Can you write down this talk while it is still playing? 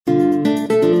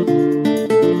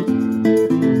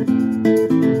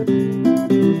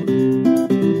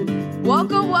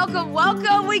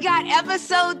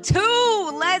episode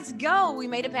 2. Let's go. We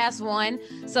made it past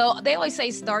 1. So they always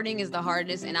say starting is the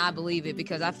hardest, and I believe it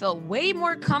because I felt way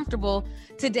more comfortable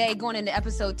today going into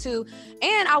episode 2.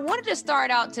 And I wanted to start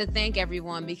out to thank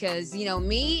everyone because, you know,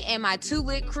 me and my 2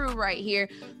 lit crew right here,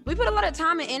 we put a lot of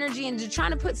time and energy into trying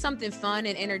to put something fun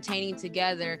and entertaining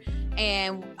together.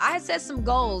 And I had set some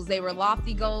goals. They were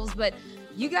lofty goals, but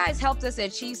you guys helped us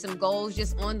achieve some goals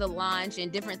just on the launch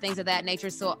and different things of that nature.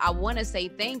 So I want to say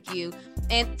thank you.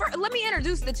 And let me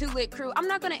introduce the 2 lit crew. I'm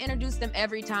not going to introduce them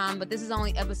every time, but this is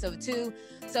only episode 2.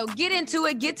 So get into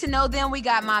it, get to know them. We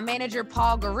got my manager,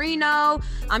 Paul Garino.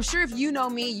 I'm sure if you know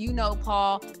me, you know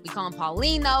Paul. We call him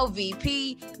Paulino,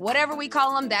 VP, whatever we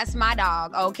call him, that's my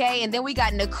dog, okay? And then we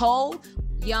got Nicole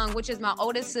Young, which is my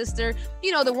oldest sister,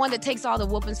 you know, the one that takes all the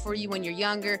whoopings for you when you're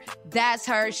younger. That's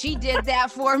her. She did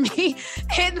that for me.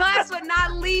 And last but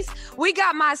not least, we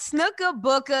got my Snooka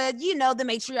Booka, you know, the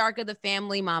matriarch of the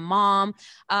family, my mom.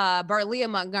 Berlia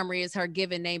Montgomery is her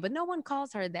given name, but no one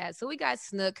calls her that. So we got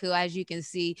Snook, who, as you can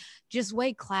see, just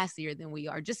way classier than we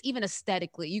are, just even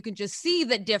aesthetically. You can just see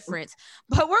the difference.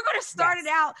 But we're going to start it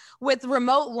out with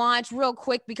remote launch real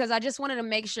quick because I just wanted to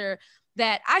make sure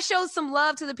that I showed some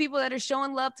love to the people that are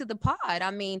showing love to the pod.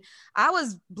 I mean, I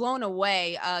was blown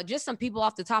away. Just some people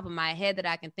off the top of my head that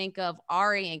I can think of,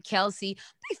 Ari and Kelsey,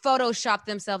 they photoshopped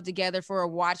themselves together for a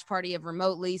watch party of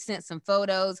remotely, sent some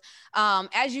photos.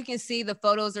 As you can see, the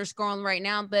photos are scrolling right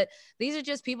now, but these are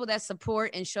just people that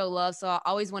support and show love. So I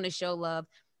always want to show love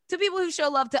to people who show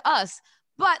love to us.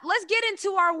 But let's get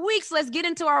into our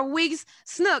weeks.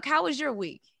 Snook, how was your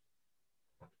week?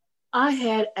 I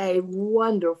had a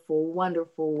wonderful,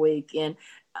 wonderful week. And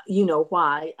you know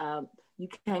why. You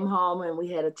came home and we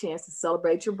had a chance to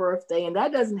celebrate your birthday. And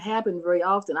that doesn't happen very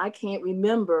often. I can't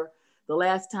remember the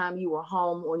last time you were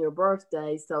home on your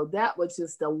birthday. So that was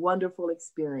just a wonderful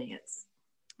experience.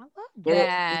 I love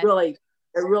that.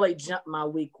 It really jumped my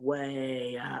week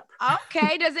way up.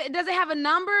 Okay. Does it have a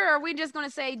number, or are we just going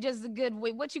to say just a good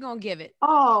week? What you going to give it?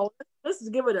 Oh, let's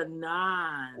give it a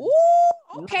 9.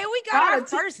 Ooh, okay. We got our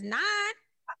first 9.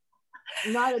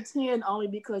 Not a 10, only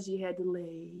because you had to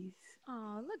leave.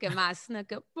 Oh, look at my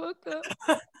Snooka Booka.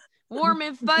 Warm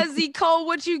and fuzzy. Cole,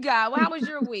 what you got? How was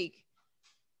your week?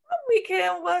 My week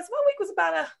was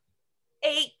about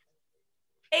a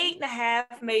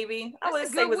 8.5, maybe. I would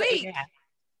say it was 8.5.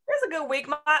 It's a good week.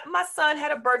 My son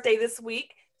had a birthday this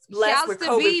week. Shouts to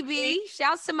BB.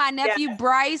 Shouts to my nephew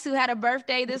Bryce, who had a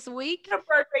birthday this week.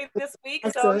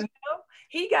 So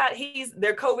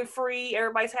they're COVID free.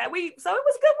 Everybody's so it was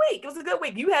a good week. It was a good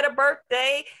week. You had a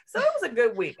birthday, so it was a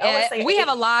good week. We have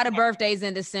a lot of birthdays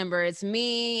in December. It's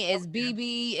me, it's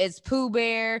BB, it's Pooh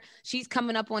Bear. She's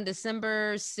coming up on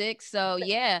December 6th. So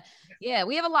yeah,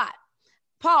 we have a lot.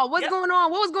 Paul, what's going on?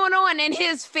 What was going on in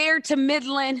his fair to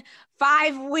Midland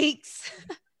 5 weeks?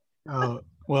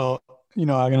 Well, you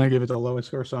know, I'm going to give it the lowest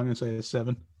score, so I'm going to say a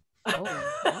 7. Oh,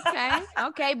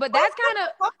 okay. But that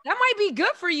might be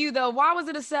good for you, though. Why was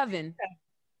it a 7?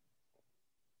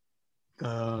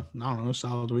 I don't know,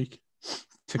 solid week.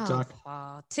 TikTok.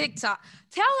 TikTok.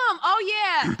 Tell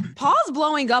him, Paul's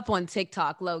blowing up on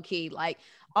TikTok, low key. Like,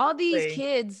 all these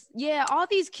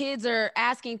kids are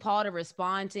asking Paul to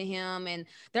respond to him, and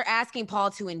they're asking Paul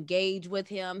to engage with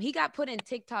him. He got put in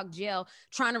TikTok jail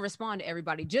trying to respond to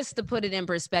everybody, just to put it in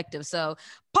perspective. So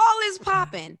Paul is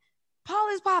popping,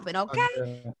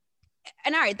 okay?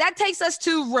 And all right, that takes us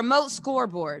to Remote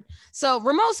Scoreboard. So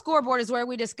Remote Scoreboard is where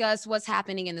we discuss what's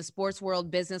happening in the sports world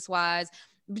business-wise,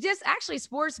 just actually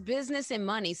sports, business, and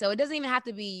money. So it doesn't even have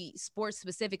to be sports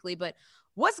specifically, but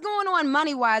what's going on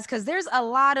money-wise, because there's a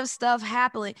lot of stuff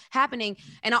happening.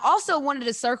 And I also wanted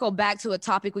to circle back to a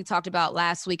topic we talked about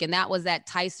last week, and that was that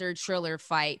Tyson Triller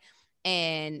fight.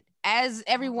 And as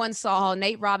everyone saw,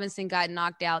 Nate Robinson got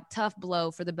knocked out. Tough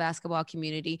blow for the basketball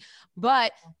community.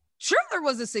 But Triller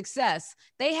was a success.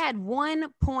 They had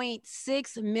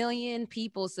 1.6 million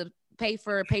people pay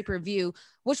for a pay-per-view,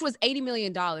 which was $80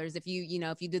 million if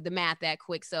you did the math that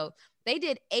quick. So they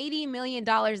did $80 million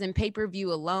in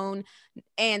pay-per-view alone.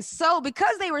 And so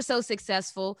because they were so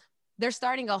successful, they're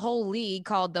starting a whole league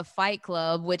called the Fight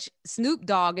Club, which Snoop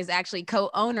Dogg is actually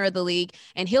co-owner of the league,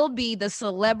 and he'll be the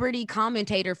celebrity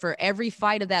commentator for every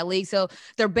fight of that league. So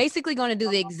they're basically going to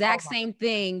do the exact same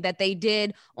thing that they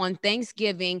did on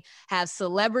Thanksgiving, have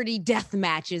celebrity death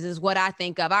matches is what I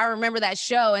think of. I remember that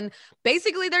show, and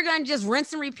basically they're going to just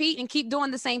rinse and repeat and keep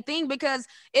doing the same thing, because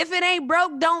if it ain't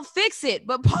broke, don't fix it.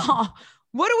 But Paul,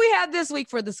 what do we have this week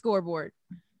for the scoreboard?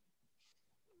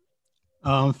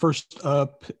 First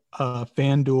up,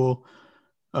 FanDuel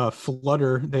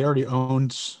Flutter, they already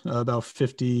owned about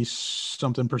 50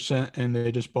 something percent, and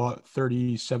they just bought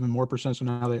 37 more percent. So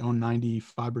now they own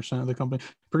 95% of the company.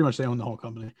 Pretty much they own the whole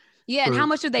company. Yeah. And how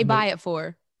much did they buy it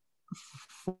for?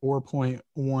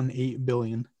 4.18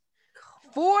 billion.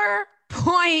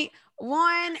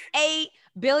 $4.18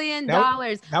 billion. That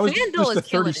was FanDuel just is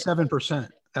the 37%.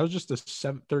 That was just the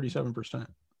 37%.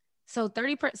 So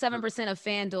 37% of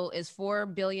FanDuel is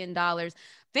 $4 billion.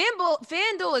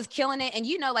 FanDuel is killing it. And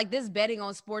like this betting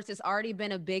on sports has already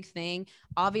been a big thing,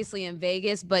 obviously in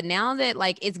Vegas. But now that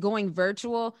like it's going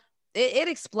virtual, it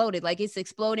exploded. Like it's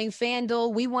exploding.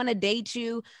 FanDuel, we want to date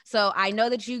you. So I know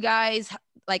that you guys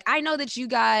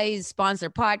sponsor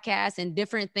podcasts and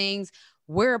different things.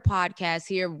 We're a podcast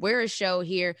here. We're a show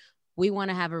here. We want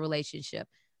to have a relationship.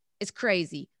 It's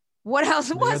crazy. What else?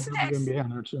 What's next? WNBA on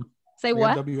there too. Say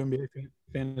what? WNBA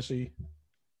fantasy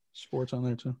sports on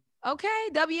there too. Okay,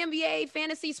 WNBA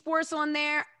fantasy sports on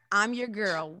there. I'm your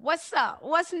girl. What's up?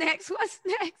 What's next?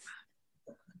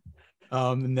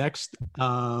 Next.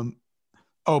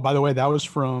 Oh, by the way, that was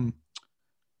from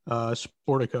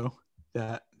Sportico.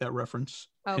 That reference.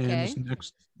 Okay. And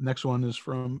this next one is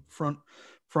from front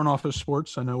office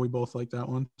sports. I know we both like that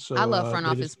one. So I love front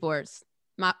office sports.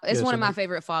 It's one of my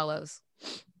favorite follows.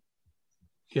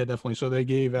 Yeah, definitely. So they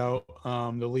gave out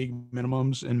the league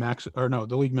minimums and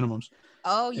the league minimums.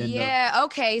 Oh, yeah.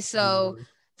 Okay. So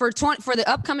for the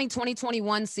upcoming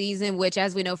 2021 season, which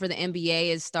as we know for the NBA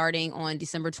is starting on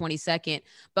December 22nd,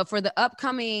 but for the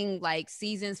upcoming like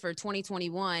seasons for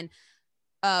 2021,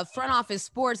 front office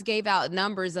sports gave out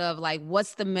numbers of like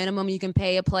what's the minimum you can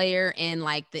pay a player in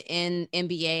like the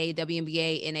NBA,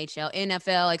 WNBA, NHL,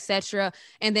 NFL, etc.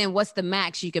 And then what's the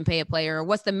max you can pay a player, or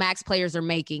what's the max players are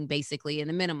making basically in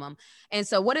the minimum. And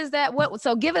so what is that?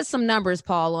 So give us some numbers,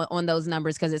 Paul, on those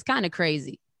numbers, because it's kind of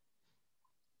crazy.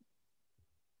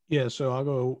 Yeah, so I'll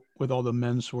go with all the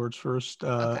men's sports first.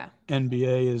 Okay.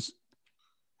 NBA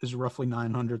is roughly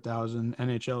 900,000.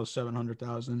 NHL is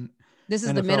 700,000. This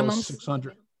is NFL the minimum.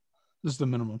 600. This is the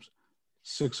minimums.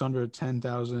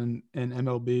 610,000, and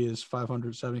MLB is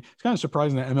 570. It's kind of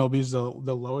surprising that MLB is the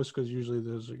lowest, because usually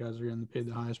those guys are getting paid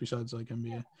the highest besides like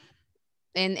NBA.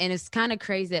 And it's kind of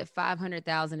crazy that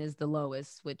 500,000 is the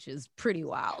lowest, which is pretty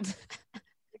wild.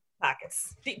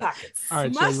 Deep pockets. All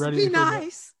right, Must so ready be for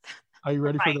nice. Are you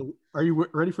ready Are you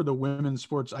ready for the women's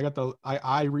sports?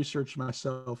 I researched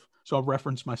myself, so I'll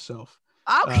reference myself.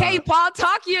 Okay, Paul,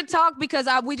 talk your talk, because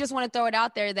we just want to throw it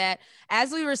out there that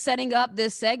as we were setting up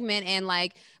this segment and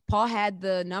like Paul had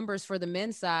the numbers for the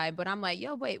men's side, but I'm like,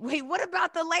 yo, wait, what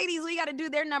about the ladies? We got to do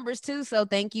their numbers too. So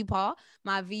thank you, Paul,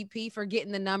 my VP, for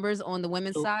getting the numbers on the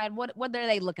women's side. What are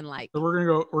they looking like? So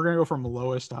we're gonna go from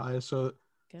lowest to highest. So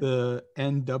the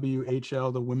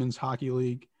NWHL, the Women's Hockey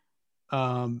League,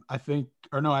 hold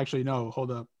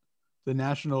up. The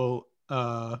National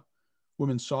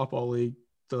Women's Softball League,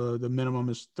 the minimum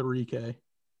is $3K.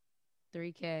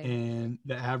 And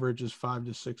the average is $5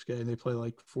 to $6K. They play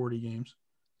like 40 games.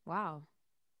 Wow.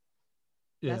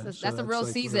 Yeah, that's a real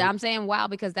season. I'm saying wow,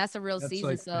 because that's a real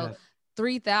season. Like so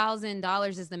 $3,000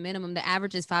 is the minimum. The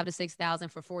average is $5,000 to $6,000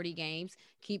 for 40 games.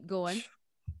 Keep going.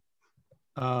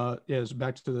 So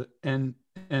back to the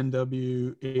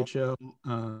NWHL.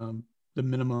 The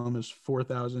minimum is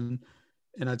 $4,000,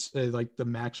 and I'd say like the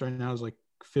max right now is like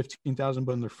 $15,000.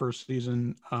 But in their first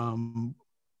season, one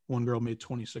girl made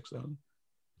 $26,000.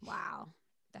 Wow,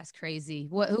 that's crazy.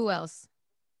 Who else?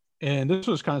 And this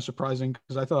was kind of surprising,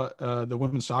 because I thought the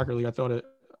Women's Soccer League, I think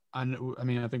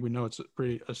we know it's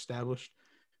pretty established,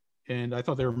 and I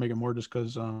thought they were making more just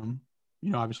because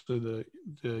obviously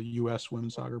the U.S.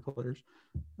 women's soccer players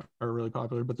are really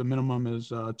popular. But the minimum is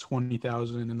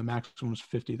 $20,000 and the maximum is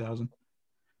 $50,000.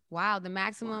 Wow, the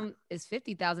maximum is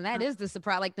 $50,000. That is the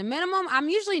surprise. Like the minimum, I'm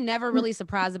usually never really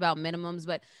surprised about minimums,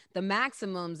 but the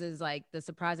maximums is like the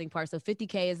surprising part. So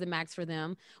 $50K is the max for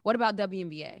them. What about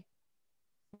WNBA?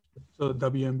 So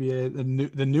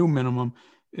WNBA, the new minimum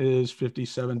is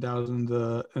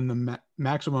 $57,000. And the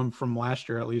maximum from last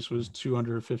year at least was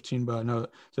 $215. But I know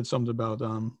it said something about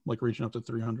like reaching up to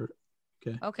 $300.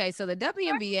 Okay, so the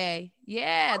WNBA,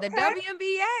 the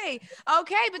WNBA.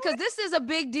 Okay, because this is a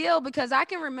big deal, because I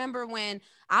can remember when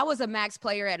I was a max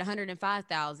player at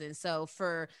 105,000. So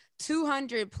for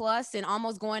 200 plus and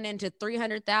almost going into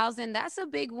 300,000, that's a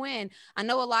big win. I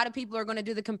know a lot of people are going to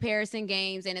do the comparison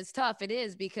games, and it's tough. It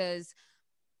is, because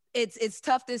it's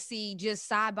tough to see just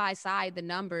side by side the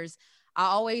numbers. I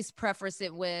always preface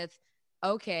it with,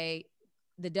 okay,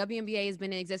 the WNBA has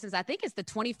been in existence. I think it's the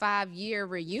 25-year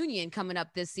reunion coming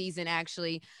up this season,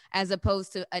 actually, as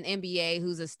opposed to an NBA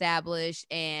who's established.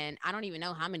 And I don't even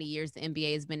know how many years the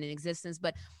NBA has been in existence,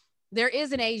 but there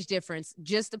is an age difference,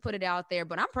 just to put it out there.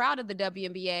 But I'm proud of the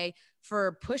WNBA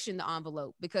for pushing the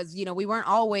envelope because, you know, we weren't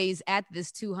always at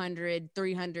this 200,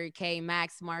 300K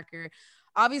max marker.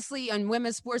 Obviously, in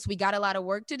women's sports, we got a lot of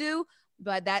work to do,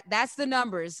 but that's the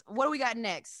numbers. What do we got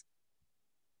next?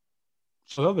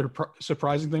 So the other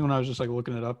surprising thing when I was just like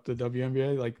looking it up, the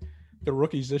WNBA, like the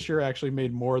rookies this year actually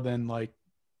made more than like,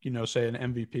 you know, say an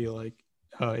MVP like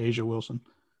A'ja Wilson.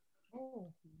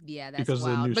 Yeah, that's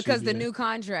wild. Because the new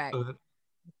contract. So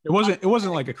it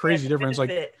wasn't like a crazy difference.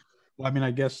 Like, well, I mean, I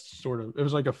guess sort of. It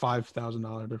was like a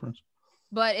 $5,000 difference.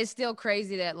 But it's still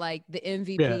crazy that like the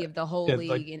MVP of the whole league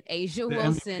like, and A'ja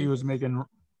Wilson MVP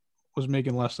was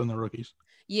making less than the rookies.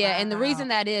 Yeah, and the reason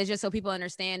that is, just so people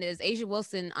understand, is A'ja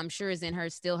Wilson, I'm sure, is in her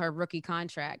rookie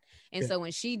contract. And so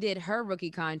when she did her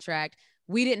rookie contract,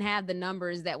 we didn't have the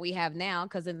numbers that we have now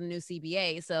because of the new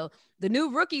CBA. So the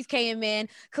new rookies came in,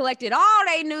 collected all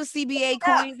their new CBA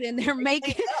coins, and they're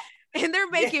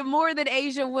making more than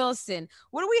A'ja Wilson.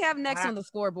 What do we have next on the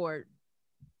scoreboard?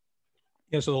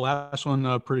 Yeah, so the last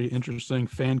one, pretty interesting.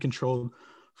 Fan-controlled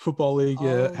football league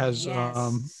has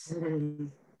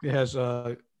it has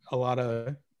a lot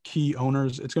of key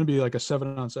owners. It's going to be like a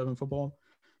 7-on-7 football,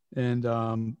 and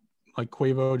like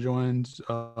Quavo joins,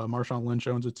 Marshawn Lynch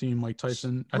owns a team, Mike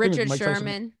Tyson. Richard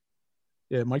Sherman.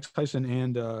 Yeah, Mike Tyson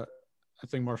and I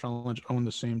think Marshawn Lynch own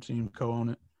the same team, co-own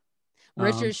it.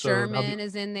 Richard Sherman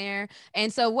is in there.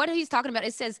 And so what he's talking about,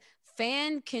 it says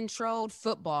fan-controlled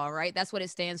football, right? That's what it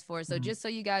stands for. So just so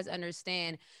you guys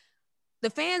understand, the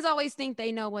fans always think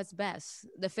they know what's best.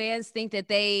 The fans think that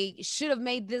they should have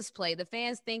made this play. The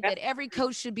fans think that every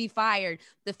coach should be fired.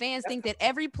 The fans think that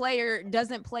every player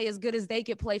doesn't play as good as they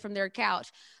could play from their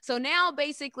couch. So now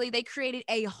basically they created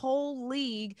a whole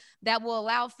league that will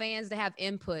allow fans to have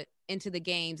input into the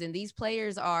games. And these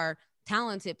players are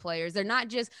talented players. They're not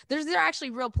just, they're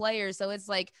actually real players. So it's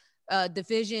like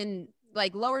division,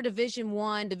 like lower Division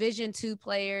I, Division II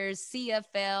players,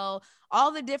 CFL,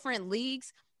 all the different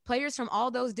leagues. Players from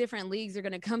all those different leagues are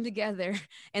going to come together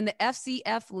in the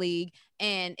FCF league.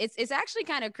 And it's actually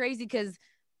kind of crazy because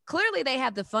clearly they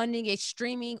have the funding. It's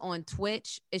streaming on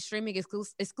Twitch. It's streaming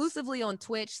exclusively on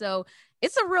Twitch. So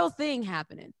it's a real thing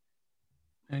happening.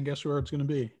 And guess where it's going to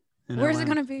be? Where's it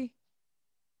going to be?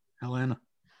 Atlanta.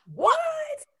 What?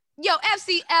 Yo,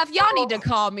 FCF, y'all need to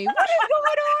call me. What is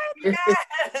going on?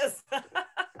 Yes.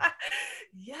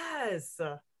 Yes.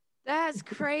 That's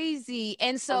crazy.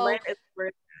 And so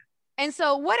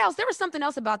what else? There was something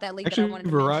else about that league that I wanted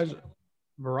to mention.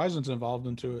 Verizon's involved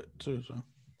into it too. So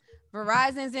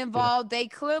Verizon's involved. Yeah. They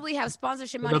clearly have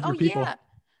sponsorship money.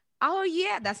 Oh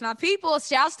yeah. That's my people.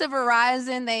 Shouts to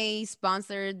Verizon. They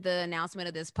sponsored the announcement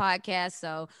of this podcast.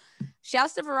 So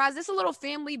shouts to Verizon. This is a little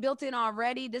family built in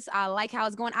already. I like how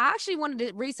it's going. I actually wanted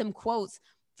to read some quotes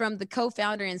from the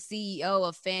co-founder and CEO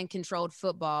of Fan Controlled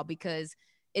Football because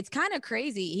it's kind of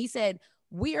crazy. He said,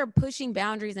 "We are pushing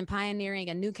boundaries and pioneering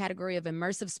a new category of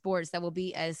immersive sports that will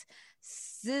be as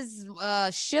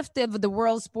shiftive of the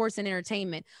world's sports and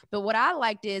entertainment." But what I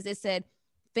liked is it said,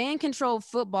 fan-controlled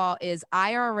football is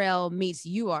IRL meets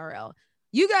URL.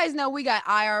 You guys know we got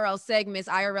IRL segments.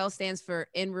 IRL stands for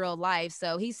in real life.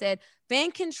 So he said,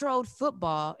 fan-controlled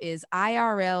football is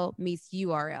IRL meets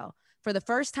URL. For the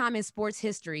first time in sports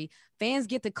history, fans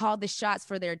get to call the shots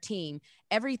for their team.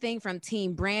 Everything from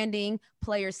team branding,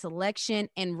 player selection,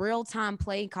 and real-time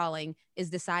play calling is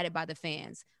decided by the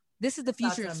fans. This is the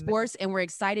future of sports, and we're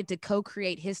excited to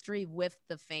co-create history with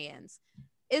the fans.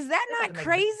 Is that not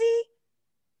crazy?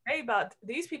 Hey, about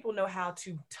these people know how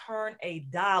to turn a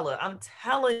dollar. I'm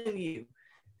telling you,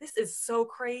 this is so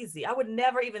crazy. I would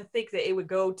never even think that it would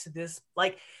go to this.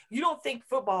 Like, you don't think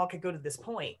football could go to this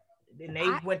point. And they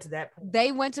went to that point.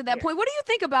 They went to that point. What do you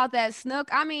think about that, Snook?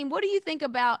 I mean, what do you think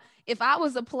about if I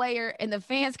was a player and the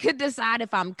fans could decide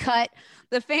if I'm cut?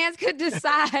 The fans could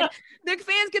decide.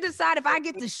 If I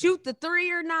get to shoot the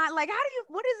three or not. Like,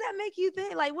 what does that make you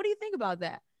think? Like, what do you think about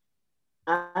that?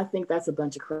 I think that's a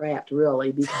bunch of crap,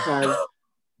 really, because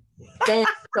fans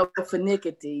are so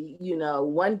finicky. You know,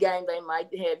 one game they might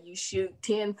have you shoot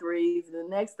 10 threes, the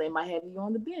next they might have you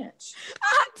on the bench.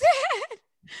 I'm dead.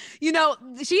 You know,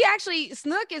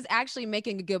 Snook is actually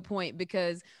making a good point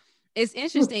because it's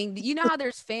interesting. You know how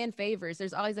there's fan favorites.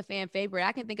 There's always a fan favorite.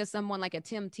 I can think of someone like a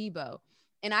Tim Tebow,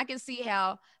 and I can see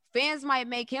how fans might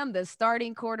make him the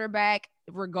starting quarterback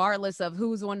regardless of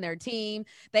who's on their team.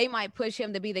 They might push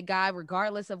him to be the guy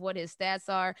regardless of what his stats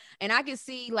are. And I can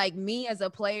see like me as a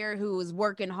player who is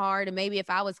working hard, and maybe if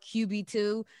I was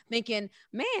QB2 thinking,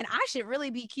 man, I should really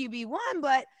be QB1,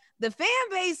 but the fan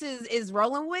base is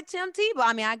rolling with Tim Tebow.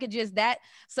 I mean, I could just that.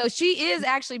 So she is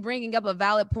actually bringing up a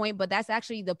valid point, but that's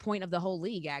actually the point of the whole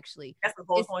league. Actually, that's the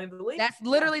whole point of the league. That's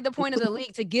literally the point of the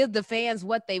league, to give the fans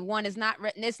what they want. It's not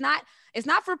written. It's not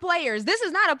for players. This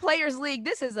is not a players league.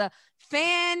 This is a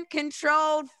fan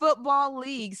controlled football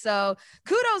league. So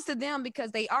kudos to them,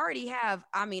 because they already have,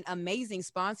 I mean, amazing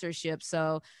sponsorship.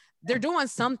 So they're doing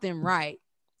something right.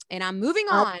 And I'm moving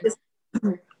on.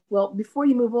 Well, before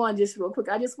you move on, just real quick,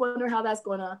 I just wonder how that's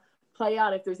going to play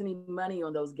out, if there's any money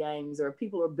on those games or if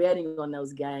people are betting on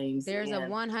those games. There's a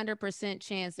 100%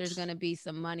 chance there's going to be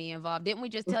some money involved. Didn't we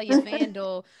just tell you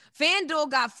FanDuel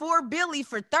got $4 billion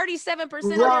for 37% of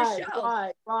their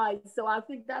show? Right. So I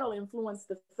think that'll influence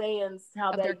the fans,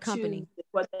 how they their company, choose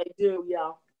what they do.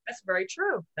 Yeah. That's very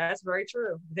true.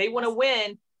 They want to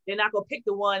win. They're not going to pick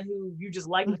the one who you just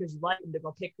like because you like them. They're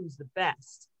going to pick who's the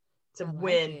best to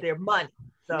win their money.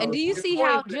 So and do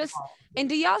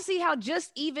y'all see how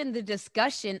just even the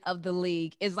discussion of the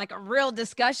league is like a real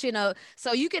discussion of,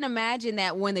 so you can imagine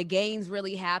that when the games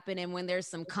really happen and when there's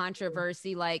some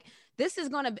controversy, like this is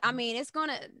going to, I mean,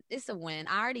 it's a win.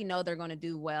 I already know they're going to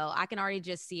do well. I can already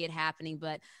just see it happening.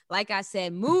 But like I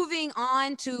said, moving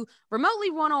on to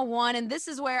remotely one-on-one, and this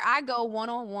is where I go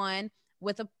one-on-one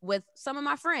with some of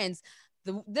my friends.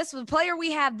 This player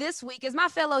we have this week is my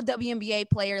fellow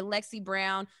WNBA player, Lexie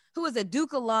Brown, who is a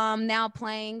Duke alum, now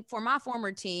playing for my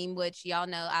former team, which y'all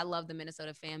know I love the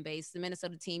Minnesota fan base, the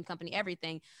Minnesota team, company,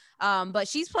 everything. But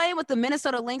she's playing with the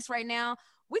Minnesota Lynx right now.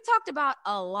 We talked about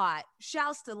a lot.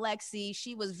 Shouts to Lexie.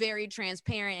 She was very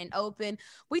transparent and open.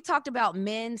 We talked about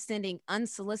men sending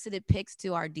unsolicited pics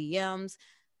to our DMs.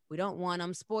 We don't want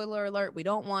them. Spoiler alert, we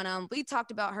don't want them. We talked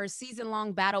about her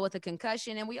season-long battle with a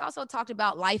concussion, and we also talked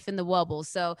about life in the wobble.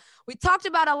 So we talked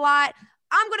about a lot.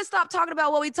 I'm going to stop talking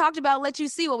about what we talked about, let you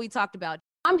see what we talked about.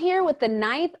 I'm here with the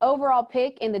 9th overall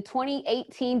pick in the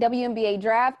 2018 WNBA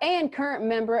draft and current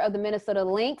member of the Minnesota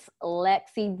Lynx,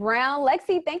 Lexie Brown.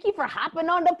 Lexie, thank you for hopping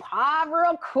on the pod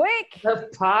real quick. The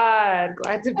pod.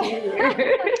 Glad to be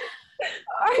here.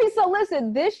 All right, so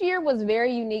listen, this year was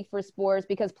very unique for sports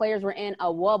because players were in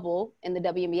a wobble in the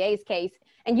WNBA's case,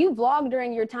 and you vlogged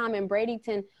during your time in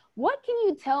Bradenton. What can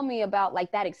you tell me about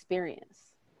like that experience?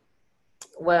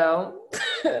 Well,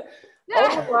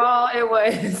 overall, it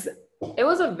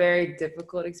was a very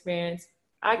difficult experience.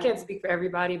 I can't speak for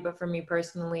everybody, but for me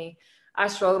personally, I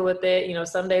struggled with it. You know,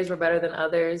 some days were better than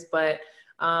others, but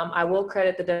I will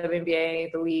credit the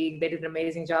WNBA, the league. They did an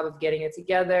amazing job of getting it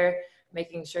together,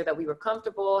 making sure that we were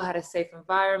comfortable, had a safe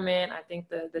environment. I think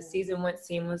the season went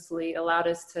seamlessly, allowed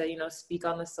us to, you know, speak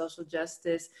on the social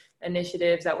justice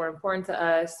initiatives that were important to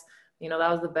us. You know, that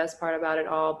was the best part about it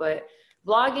all. But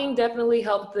vlogging definitely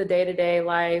helped the day-to-day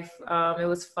life. It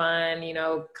was fun, you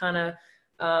know, kind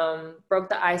of broke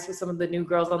the ice with some of the new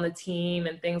girls on the team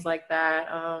and things like that.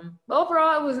 But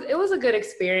overall, it was a good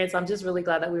experience. I'm just really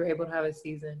glad that we were able to have a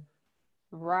season.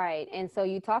 Right. And so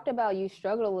you talked about you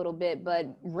struggled a little bit, but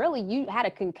really you had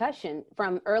a concussion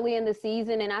from early in the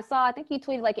season. And I think you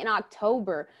tweeted like in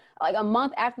October, like a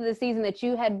month after the season, that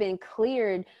you had been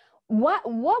cleared. What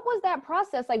was that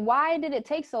process? Like, why did it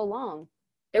take so long?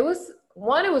 It was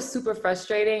super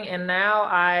frustrating. And now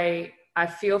I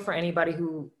feel for anybody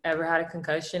who ever had a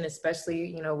concussion, especially,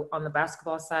 you know, on the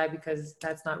basketball side, because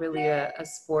that's not really a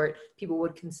sport people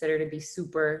would consider to be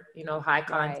super, you know, high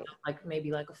content, like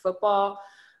maybe like a football.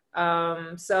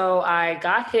 So I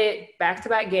got hit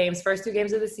back-to-back games, first 2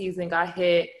 games of the season, got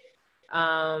hit.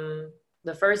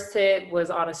 The first hit was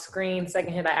on a screen.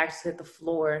 Second hit, I actually hit the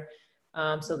floor.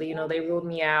 So you know, they ruled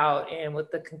me out. And with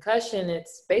the concussion,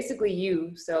 it's basically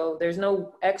you. So there's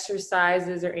no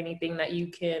exercises or anything that you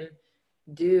can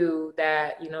do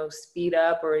that, you know, speed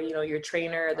up, or, you know, your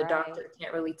trainer or the doctor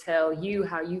can't really tell you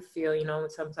how you feel. You know,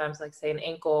 sometimes like say an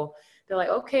ankle, they're like,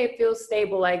 okay, it feels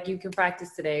stable, like you can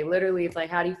practice today. Literally, it's like,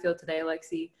 how do you feel today,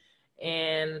 Lexie?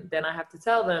 And then I have to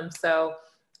tell them. So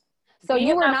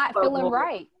you were not feeling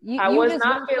right. I was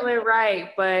not feeling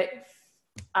right, but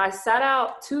I sat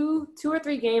out two or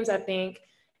three games, I think,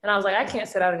 and I was like, I can't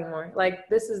sit out anymore. Like,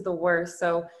 this is the worst.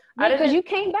 So because you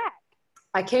came back.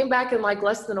 I came back in like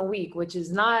less than a week, which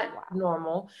is not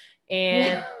normal.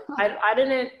 And I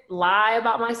didn't lie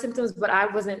about my symptoms, but I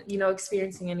wasn't, you know,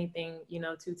 experiencing anything, you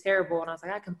know, too terrible. And I was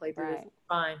like, I can play through this,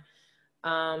 fine.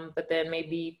 But then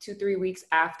maybe 2-3 weeks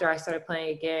after I started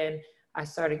playing again, I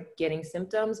started getting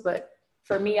symptoms. But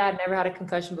for me, I'd never had a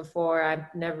concussion before. I've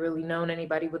never really known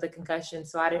anybody with a concussion.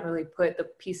 So I didn't really put the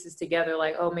pieces together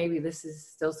like, oh, maybe this is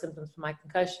still symptoms from my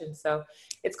concussion. So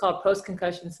it's called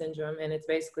post-concussion syndrome. And it's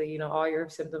basically, you know, all your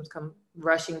symptoms come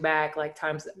rushing back like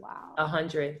times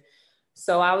 100.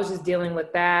 So I was just dealing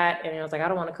with that. And I was like, I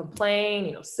don't want to complain.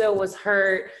 You know, Sil was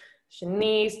hurt.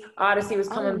 Shanice, Odyssey was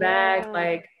coming back.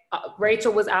 Like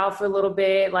Rachel was out for a little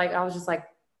bit. Like, I was just like,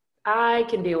 I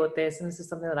can deal with this. And this is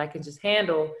something that I can just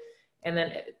handle. And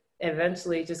then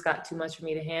eventually it just got too much for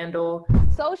me to handle.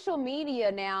 Social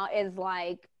media now is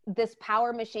like this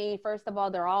power machine. First of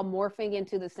all, they're all morphing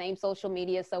into the same social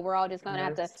media. So we're all just going to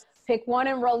have to pick one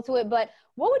and roll to it. But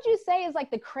what would you say is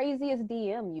like the craziest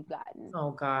DM you've gotten?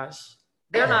 Oh gosh,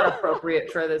 they're not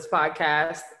appropriate for this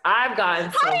podcast. I've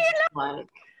gotten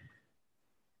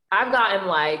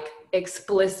like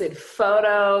explicit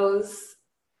photos.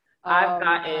 I've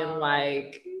gotten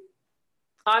like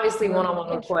obviously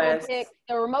one-on-one requests.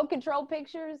 The remote control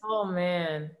pictures. Oh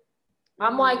man,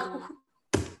 I'm like,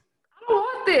 I don't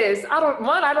want this. I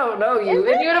don't know you.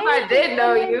 And even if I did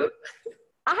know you.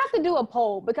 I have to do a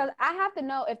poll because I have to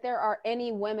know if there are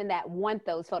any women that want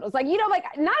those photos. Like, you know, like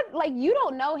not like you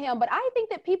don't know him, but I think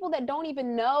that people that don't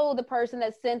even know the person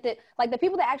that sent it, like the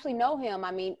people that actually know him, I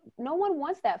mean, no one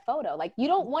wants that photo. Like, you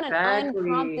don't want an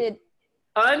unprompted,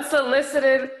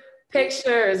 unsolicited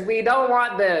pictures. We don't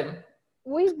want them.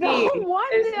 We don't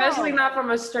want them. Especially not from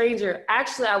a stranger.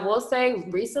 Actually, I will say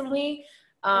recently,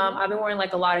 I've been wearing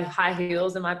like a lot of high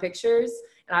heels in my pictures.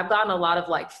 And I've gotten a lot of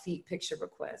like feet picture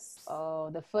requests. Oh,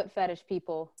 the foot fetish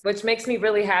people. Which makes me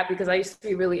really happy because I used to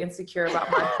be really insecure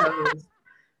about my toes.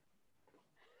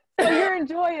 So you're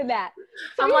enjoying that.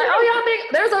 So I'm like, oh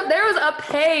yeah, there was a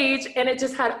page and it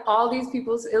just had all these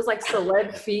people's, it was like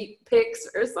celeb feet pics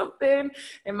or something.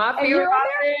 And my feet were out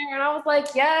there and I was like,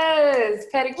 yes,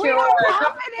 pedicure.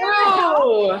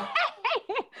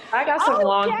 I got some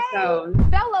long toes.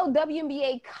 Fellow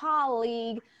WNBA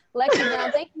colleague, Lexi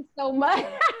Brown, thank you so much.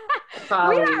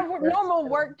 We have normal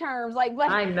work terms. Like,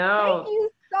 I know. Thank you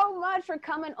so much for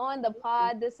coming on the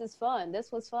pod. This is fun.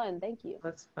 This was fun. Thank you.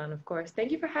 That's fun, of course.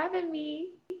 Thank you for having me.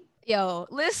 Yo,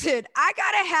 listen, I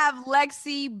gotta have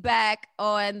Lexi back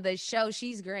on the show.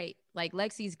 She's great. Like,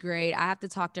 Lexi's great. I have to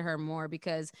talk to her more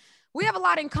because we have a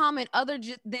lot in common other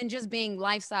than just being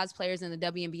life-size players in the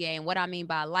WNBA. And what I mean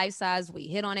by life-size, we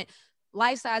hit on it.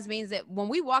 Life size means that when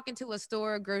we walk into a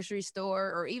store, a grocery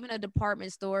store, or even a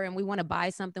department store and we want to buy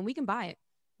something, we can buy it.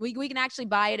 We can actually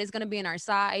buy it. It's going to be in our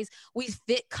size. We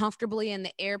fit comfortably in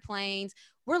the airplanes.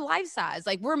 We're life size.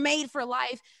 Like, we're made for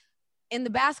life. In the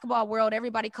basketball world,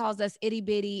 everybody calls us itty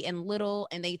bitty and little,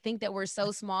 and they think that we're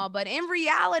so small. But in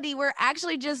reality, we're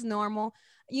actually just normal.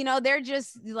 You know, they're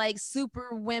just like super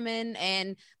women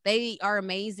and they are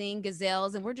amazing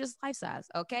gazelles and we're just life size.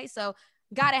 Okay. So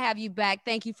gotta have you back.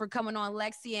 Thank you for coming on,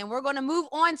 Lexi. And we're going to move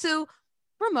on to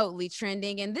remotely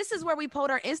trending. And this is where we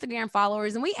polled our Instagram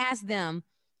followers and we asked them,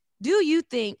 do you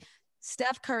think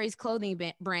Steph Curry's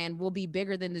clothing brand will be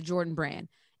bigger than the Jordan brand?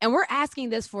 And we're asking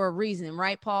this for a reason,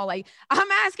 right, Paul? Like,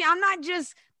 I'm asking, I'm not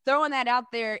just throwing that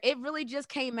out there. It really just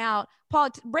came out. Paul,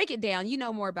 break it down. You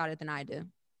know more about it than I do.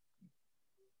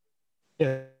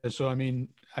 Yeah. So, I mean,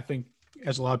 I think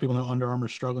as a lot of people know, Under Armour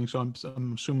is struggling. So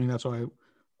I'm assuming that's why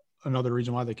another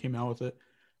reason why they came out with it.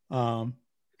 And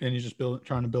he's just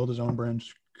trying to build his own brand,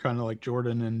 kind of like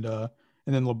Jordan. And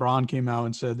then LeBron came out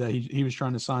and said that he was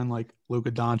trying to sign like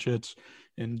Luka Doncic,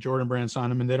 and Jordan Brand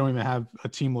signed him, and they don't even have a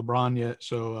team LeBron yet.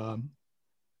 So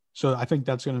I think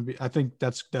that's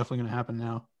definitely going to happen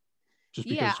now. Just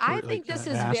because, yeah, I think this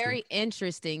is very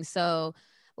interesting. So,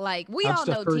 like, we all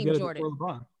know Team Jordan.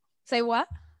 Say what?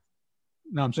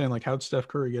 No, I'm saying, like, how'd Steph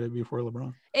Curry get it before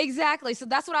LeBron? Exactly. So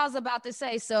that's what I was about to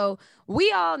say. So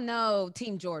we all know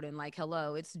Team Jordan. Like,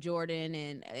 hello, it's Jordan,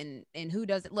 and who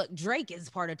doesn't? Look, Drake is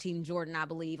part of Team Jordan, I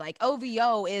believe. Like,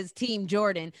 OVO is Team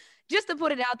Jordan. Just to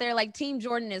put it out there, like, Team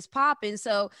Jordan is popping.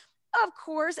 So, of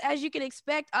course, as you can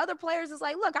expect, other players is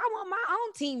like, look, I want my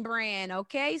own team brand.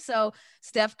 Okay. So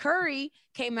Steph Curry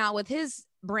came out with his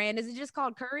brand. Is it just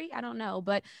called Curry? I don't know.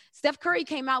 But Steph Curry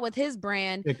came out with his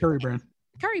brand. Yeah, Curry brand.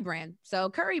 Curry brand. So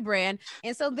Curry brand.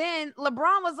 And so then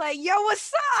LeBron was like, yo,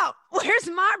 what's up? Where's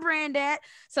my brand at?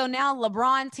 So now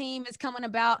LeBron team is coming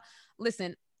about.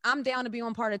 Listen, I'm down to be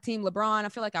on part of Team LeBron. I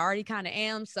feel like I already kind of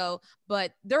am. So,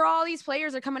 but all these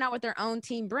players are coming out with their own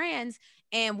team brands.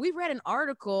 And we read an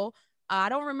article. I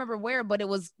don't remember where, but it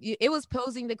was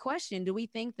posing the question. Do we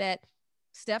think that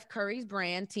Steph Curry's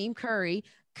brand, Team Curry,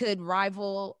 could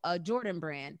rival a Jordan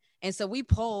brand? And so we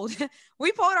polled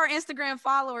our Instagram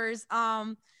followers.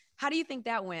 How do you think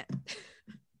that went?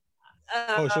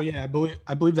 So yeah,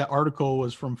 I believe that article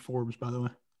was from Forbes, by the way.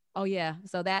 Oh yeah.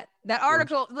 So that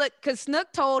article, look, because Snook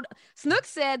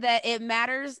said that it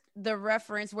matters the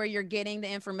reference where you're getting the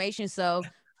information. So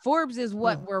Forbes is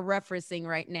what we're referencing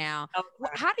right now.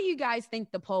 Okay. How do you guys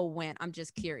think the poll went? I'm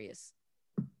just curious.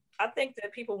 I think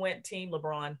that people went Team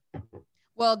LeBron.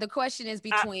 Well, the question is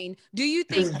between, do you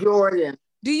think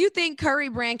Curry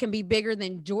Brand can be bigger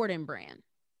than Jordan Brand?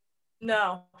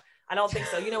 No, I don't think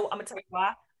so. You know, I'm gonna tell you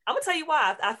why.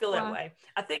 I feel that way.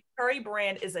 I think Curry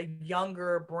Brand is a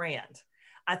younger brand.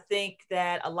 I think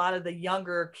that a lot of the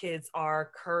younger kids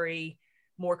are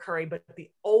more Curry, but the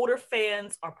older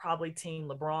fans are probably Team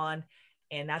LeBron.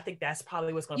 And I think that's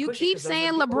probably what's going to push it. You keep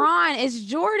saying LeBron. It's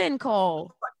Jordan,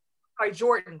 Cole. Sorry,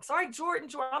 Jordan.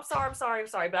 I'm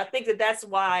sorry. But I think that's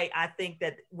why I think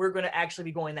that we're going to actually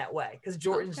be going that way, because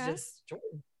Jordan's just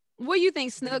Jordan. What do you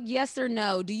think, Snook? Yes or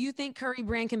no? Do you think Curry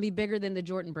Brand can be bigger than the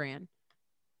Jordan Brand?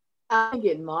 I think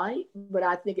it might, but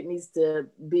I think it needs to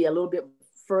be a little bit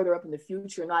further up in the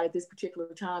future, not at this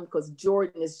particular time, because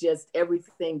Jordan is just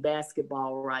everything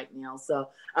basketball right now. So,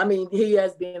 I mean, he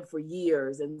has been for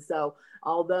years. And so,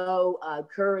 although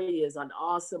Curry is an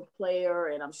awesome player,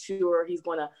 and I'm sure he's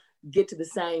going to get to the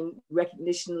same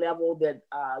recognition level that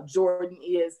Jordan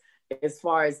is, as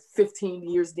far as 15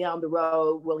 years down the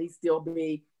road, will he still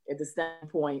be at the same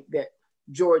point that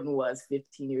Jordan was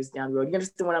 15 years down the road? You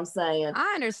understand what I'm saying?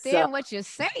 I understand what you're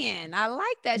saying. I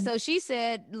like that. So she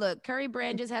said, look, Curry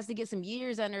Brand just has to get some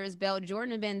years under his belt.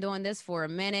 Jordan has been doing this for a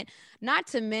minute. Not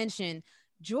to mention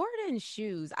Jordan's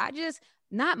shoes.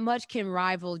 Not much can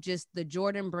rival just the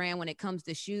Jordan Brand when it comes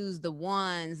to shoes, the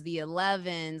 1s, the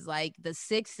 11s, like the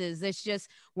 6s. It's just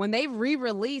when they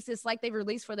re-release, it's like they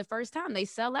released for the first time. They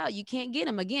sell out. You can't get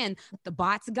them. Again, the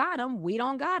bots got them. We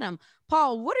don't got them.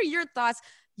 Paul, what are your thoughts?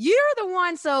 You're the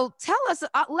one. So tell us,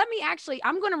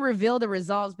 I'm going to reveal the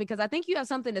results, because I think you have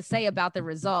something to say about the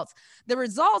results. The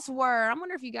results were, I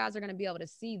wonder if you guys are going to be able to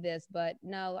see this, but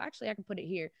no, actually I can put it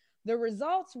here. The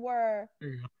results were.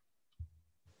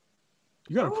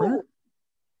 You got a printer?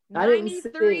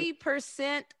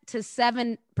 93% to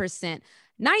 7%.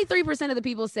 93% of the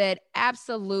people said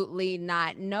absolutely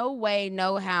not. No way,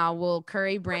 no how will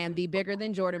Curry Brand be bigger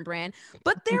than Jordan Brand.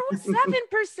 But there was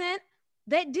 7%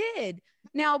 that did.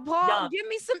 Now, Paul, give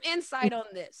me some insight on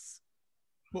this.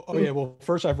 Well,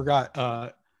 first I forgot.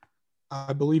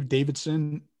 I believe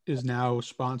Davidson is now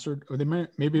sponsored. Or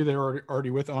maybe they're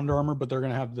already with Under Armour, but they're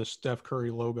going to have the Steph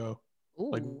Curry logo,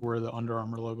 like where the Under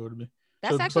Armour logo to be.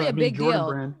 That's actually a big deal.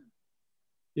 Brand,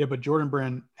 but Jordan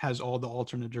Brand has all the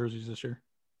alternate jerseys this year.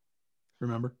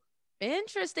 Remember?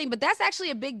 Interesting, but that's actually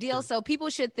a big deal. So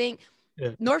people should think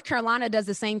North Carolina does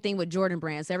the same thing with Jordan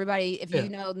Brand. So everybody, if you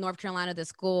know North Carolina, the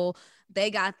school,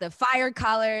 they got the fire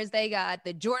colors, they got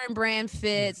the Jordan Brand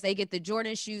fits, they get the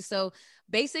Jordan shoes. So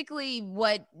basically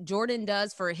what Jordan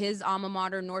does for his alma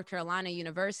mater, North Carolina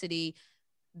University,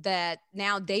 that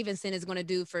now Davidson is going to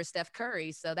do for Steph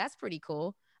Curry. So that's pretty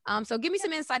cool. So give me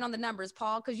some insight on the numbers,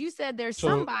 Paul, because you said there's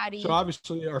somebody. So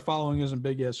obviously our following isn't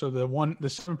big yet. So the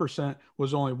 7%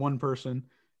 was only one person.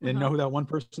 And know who that one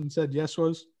person said yes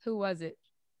was? Who was it?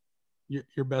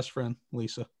 Your best friend,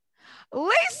 Lisa.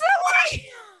 Lisa Lee!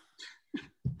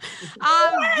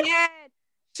 I'm dead.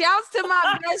 Shouts to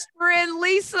my best friend,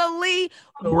 Lisa Lee.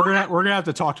 We're gonna have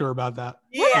to talk to her about that.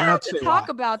 Yeah, we're gonna have to talk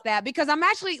about that, because I'm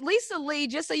actually Lisa Lee.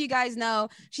 Just so you guys know,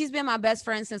 she's been my best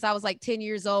friend since I was like 10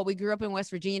 years old. We grew up in West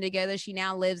Virginia together. She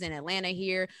now lives in Atlanta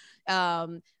here.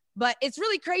 But it's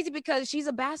really crazy because she's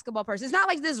a basketball person. It's not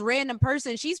like this random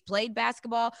person. She's played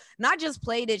basketball, not just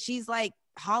played it. She's like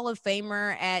Hall of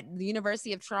Famer at the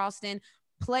University of Charleston.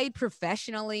 Played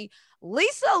professionally.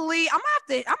 Lisa Lee, I'm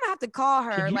gonna have to call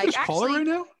her. Can you just call her right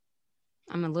now?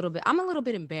 I'm a little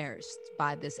bit embarrassed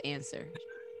by this answer.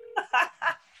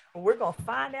 We're gonna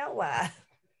find out why.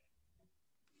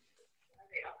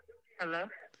 Hello,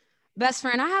 best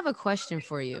friend. I have a question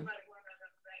for you.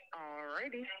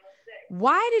 Alrighty.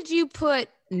 Why did you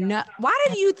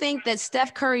think that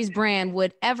Steph Curry's brand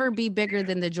would ever be bigger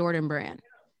than the Jordan Brand?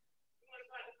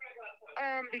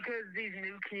 Because these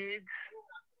new kids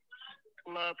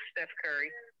love Steph Curry.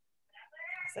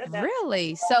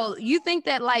 Really? So you think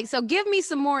that so give me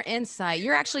some more insight.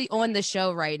 You're actually on the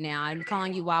show right now. I'm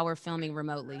calling you while we're filming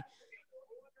remotely.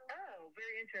 Oh,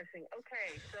 very interesting.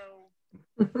 Okay, so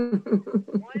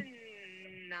one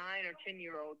 9 or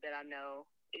 10-year-old that I know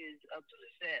is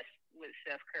obsessed with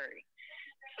Steph Curry.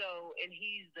 So, and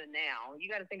he's the now. You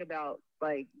got to think about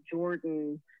like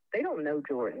Jordan. They don't know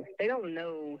Jordan. They don't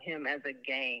know him as a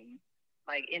game,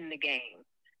 like in the game.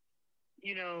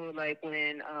 You know, like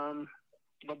when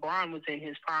LeBron was in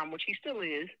his prime, which he still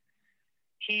is,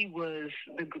 he was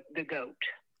the GOAT.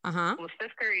 Uh-huh. Well,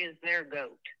 Steph Curry is their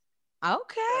GOAT.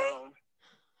 Okay. So,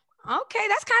 okay,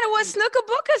 that's kind of what Snooker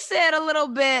Booker said a little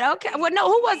bit. Okay. Well, no,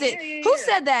 who was it? Yeah. Who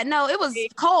said that? No, it was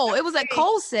Cole. It was what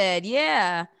Cole said.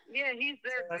 Yeah. Yeah, he's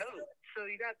their GOAT. So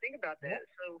you got to think about that.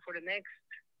 So for the next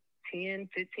 10,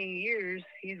 15 years,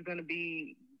 he's going to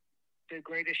be the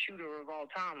greatest shooter of all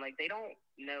time. Like, they don't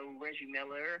know Reggie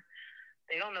Miller.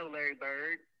 They don't know Larry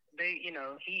Bird.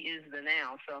 He is the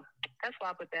now. So that's why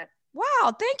I put that.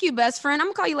 Wow. Thank you, best friend. I'm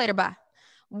going to call you later. Bye.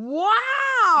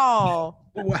 Wow.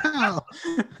 Wow.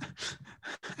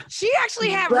 She actually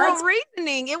had real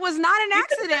reasoning. It was not an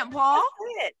accident, Paul.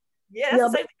 Yeah,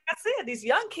 that's the same thing I said. These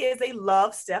young kids, they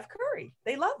love Steph Curry.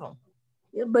 They love him.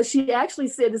 Yeah, but she actually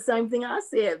said the same thing I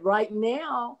said right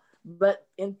now, but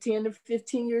in 10 to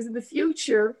 15 years in the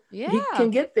future, he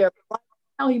can get there. Right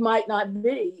now, he might not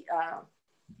be.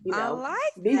 I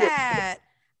like that.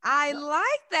 I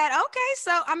like that. Okay.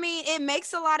 So, I mean, it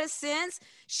makes a lot of sense.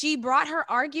 She brought her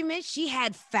argument. She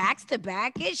had facts to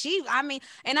back it.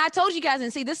 And I told you guys,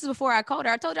 and see, this is before I called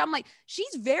her. I told you, I'm like,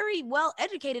 she's very well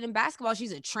educated in basketball.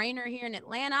 She's a trainer here in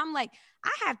Atlanta. I'm like,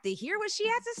 I have to hear what she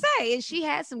has to say. And she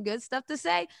had some good stuff to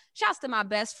say. Shouts to my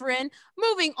best friend.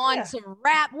 Moving on to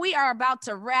rap. We are about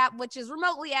to rap, which is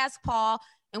remotely Ask Paul.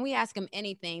 And we ask him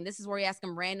anything. This is where we ask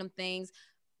him random things.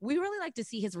 We really like to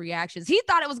see his reactions. He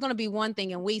thought it was going to be one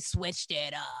thing and we switched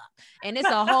it up. And it's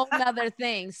a whole nother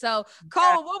thing. So,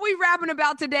 Cole, what we rapping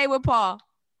about today with Paul?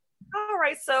 All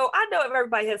right. So I know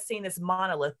everybody has seen this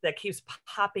monolith that keeps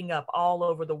popping up all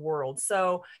over the world.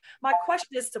 So my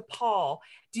question is to Paul,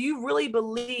 do you really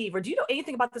believe, or do you know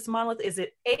anything about this monolith? Is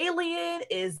it alien?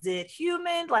 Is it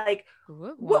human? Like,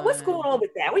 what's going on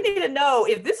with that? We need to know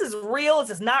if this is real, is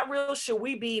this not real? Should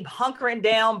we be hunkering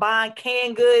down, buying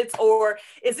canned goods, or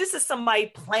is this just somebody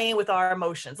playing with our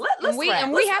emotions? We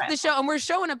have to show, and we're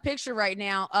showing a picture right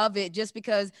now of it just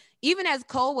because even as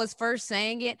Cole was first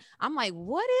saying it, I'm like,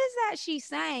 what is that she's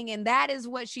saying? And that is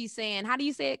what she's saying. How do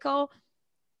you say it, Cole?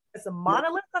 It's a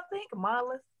monolith, I think. A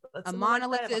monolith. A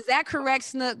monolith. Is that correct,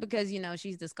 Snook? Because,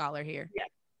 she's the scholar here. Yeah.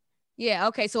 Yeah.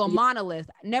 Okay. So a monolith.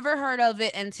 Never heard of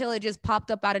it until it just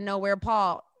popped up out of nowhere.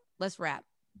 Paul, let's rap.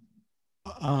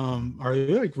 Are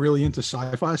you like really into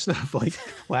sci-fi stuff? Like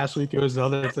last week it was the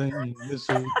other thing. And this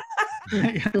week.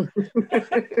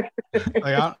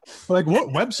 Like what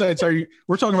websites are you?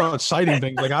 We're talking about citing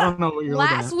things. Like I don't know what you're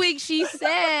looking at. Last week she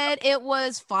said it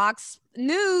was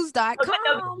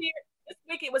FoxNews.com. This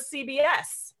week it was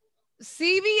CBS. So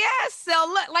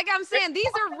like I'm saying, these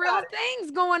are real things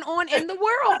going on in the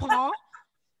world, Paul.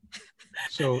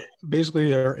 So basically,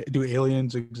 do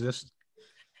aliens exist?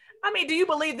 I mean, do you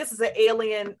believe this is an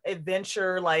alien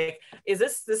adventure? Like, is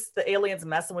this the aliens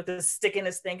messing with this, sticking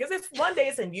this thing? Because it's one day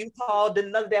it's in Utah, then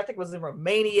another day I think it was in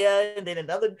Romania, and then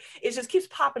another. It just keeps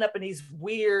popping up in these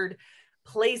weird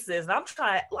places. And I'm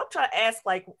trying to ask,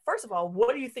 like, first of all,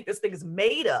 what do you think this thing is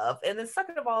made of? And then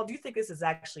second of all, do you think this is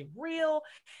actually real?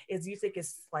 Do you think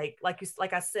it's like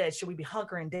I said, should we be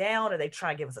hunkering down? Are they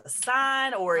trying to give us a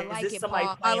sign, or is this somebody?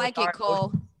 I like it,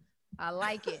 Cole. I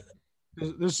like it.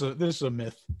 This is a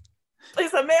myth.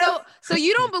 It's a myth. So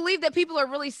you don't believe that people are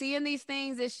really seeing these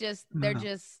things? It's just they're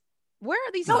just. Where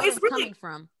are these photos coming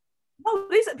from? No,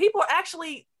 these people are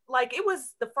actually. Like, it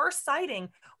was the first sighting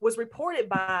was reported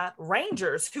by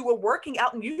rangers who were working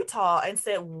out in Utah and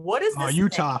said, what is this?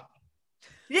 Utah.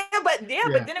 Yeah, but then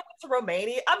it went to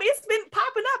Romania. I mean, it's been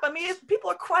popping up. I mean, people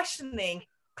are questioning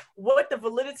what the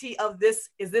validity of this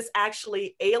is. This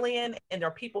actually alien? And there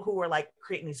are people who are like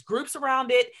creating these groups around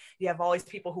it. You have all these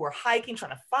people who are hiking,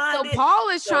 trying to find it. So Paul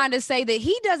is trying to say that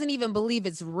he doesn't even believe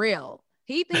it's real.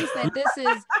 He thinks that this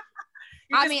is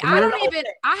I've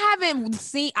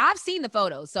seen the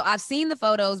photos. So I've seen the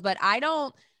photos, but I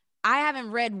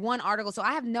haven't read one article. So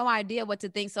I have no idea what to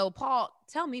think. So Paul,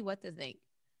 tell me what to think.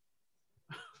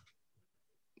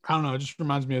 I don't know. It just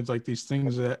reminds me of like these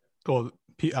things that, I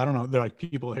don't know. They're like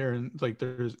people here, and like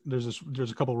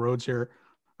there's a couple roads here.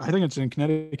 I think it's in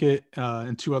Connecticut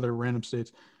and two other random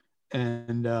states.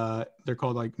 And they're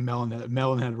called like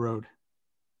Melonhead Road.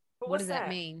 What does that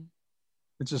mean?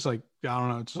 It's just like, I don't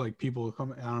know. It's like people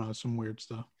come, I don't know, some weird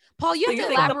stuff. Paul, you have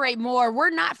to elaborate more. We're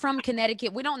not from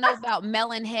Connecticut. We don't know about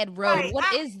Melonhead Road. Right.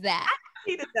 What is that? I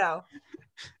need to know.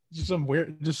 Just some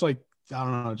weird, just like, I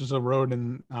don't know, just a road,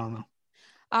 and I don't know.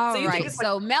 All right.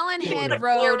 So Melonhead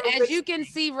Road, as you can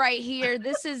see right here,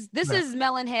 this is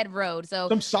Melonhead Road. So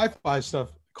some sci-fi stuff.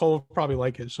 Cole will probably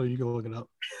like it, so you can look it up.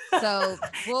 So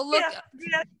we'll look. Yeah.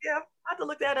 I have to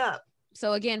look that up.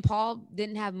 So again, Paul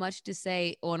didn't have much to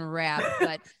say on rap,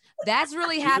 but that's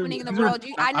really happening in the world.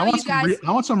 I know you guys.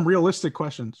 I want some realistic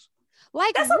questions.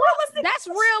 Like that's what? That's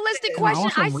realistic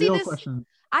question.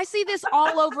 I see this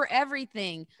all over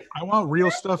everything. I want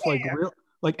real stuff,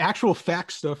 like actual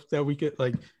fact stuff that we get.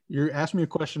 Like you're asking me a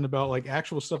question about like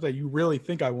actual stuff that you really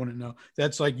think I want to know.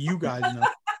 That's like you guys know.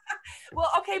 Well,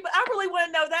 okay, but I really want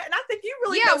to know that, and I think you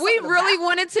really. Yeah, we really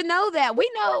wanted to know that.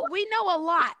 We know a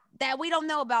lot that we don't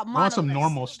know about monoliths. I want some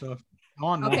normal stuff.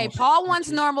 Okay, Paul wants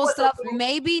normal stuff.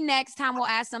 Maybe next time we'll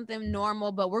ask something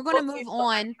normal, but we're gonna move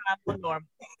on. We're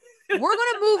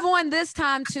gonna move on this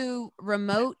time to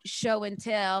remote show and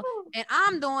tell, and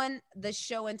I'm doing the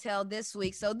show and tell this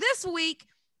week. So this week,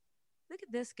 look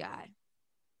at this guy.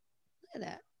 Look at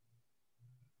that.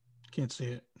 Can't see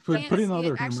it. Put it in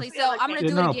another camera. Actually, so I'm gonna do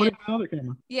it again. Put it in another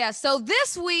camera. Yeah. So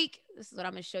this week, this is what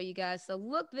I'm gonna show you guys. So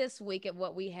look this week at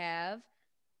what we have.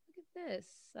 Look at this.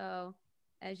 So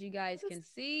as you guys can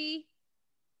see,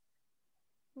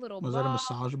 little Was ball. that a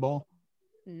massage ball?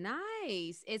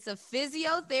 Nice. It's a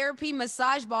physiotherapy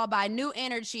massage ball by New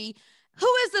Energy.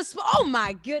 Who is this? Oh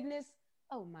my goodness.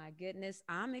 Oh my goodness.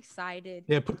 I'm excited.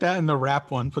 Yeah, put that in the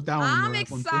wrap one. Put that one in the I'm wrap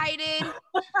excited.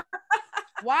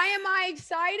 Why am I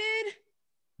excited?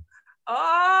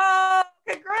 Oh,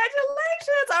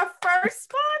 congratulations. Our first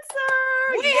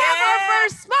sponsor. We have our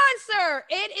first sponsor.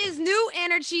 It is New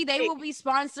Energy. They will be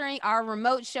sponsoring our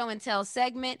remote show and tell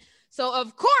segment. So,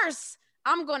 of course,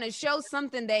 I'm going to show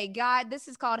something they got. This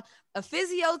is called a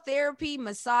physiotherapy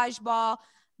massage ball.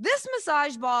 This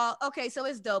massage ball, okay, so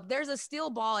it's dope. There's a steel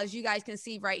ball, as you guys can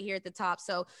see right here at the top.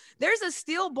 So there's a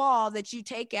steel ball that you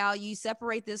take out. You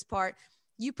separate this part.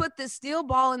 You put this steel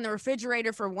ball in the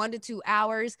refrigerator for 1 to 2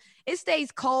 hours. It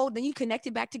stays cold. Then you connect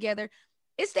it back together.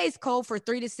 It stays cold for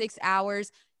 3 to 6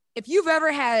 hours. If you've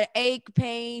ever had ache,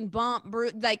 pain, bump,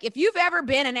 bruise, like if you've ever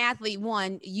been an athlete,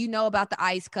 you know about the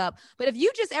ice cup. But if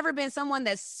you've just ever been someone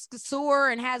that's sore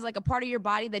and has like a part of your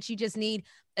body that you just need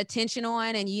attention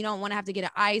on and you don't want to have to get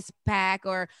an ice pack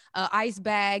or an ice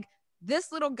bag,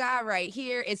 this little guy right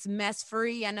here, it's mess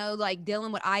free. I know like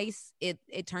dealing with ice,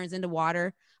 it turns into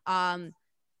water.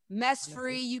 Mess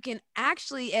free. You can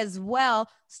actually as well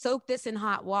soak this in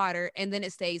hot water and then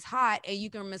it stays hot and you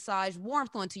can massage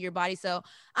warmth onto your body. So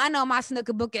I know my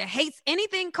Snooker Booker hates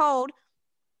anything cold.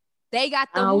 They got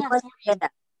the warmth for you.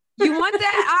 You want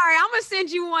that? All right, I'm gonna send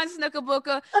you one, Snooker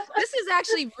Booker. This is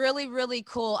actually really, really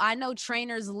cool. I know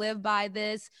trainers live by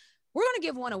this. We're gonna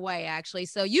give one away actually.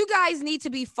 So you guys need to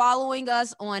be following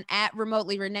us on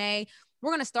 @RemotelyRenee. We're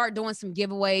going to start doing some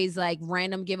giveaways, like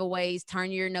random giveaways,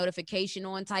 turn your notification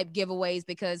on type giveaways,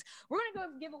 because we're going to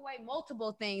go give away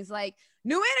multiple things. Like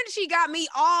New Energy got me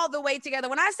all the way together.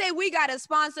 When I say we got a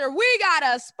sponsor, we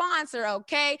got a sponsor,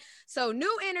 okay? So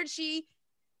New Energy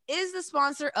is the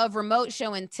sponsor of Remote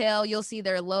Show and Tell. You'll see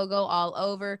their logo all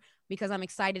over because I'm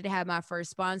excited to have my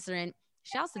first sponsor. And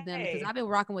shouts to them because I've been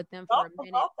rocking with them for a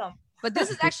minute. Welcome. But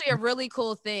this is actually a really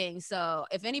cool thing. So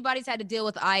if anybody's had to deal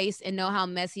with ice and know how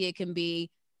messy it can be,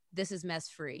 this is mess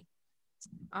free.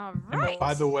 All right.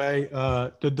 By the way,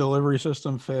 the delivery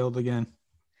system failed again.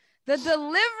 The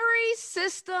delivery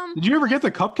system. Did you ever get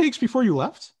the cupcakes before you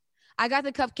left? I got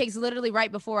the cupcakes literally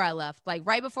right before I left. Like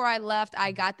right before I left,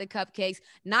 I got the cupcakes,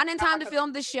 not in time to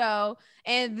film the show.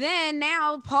 And then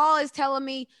now Paul is telling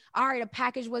me, all right, a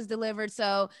package was delivered.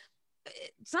 So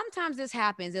sometimes this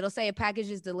happens. It'll say a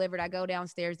package is delivered. I go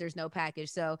downstairs, there's no package.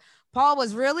 So Paul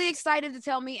was really excited to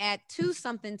tell me at 2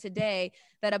 something today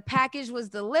that a package was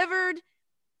delivered.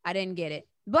 I didn't get it,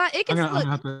 but it can. I'm gonna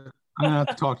have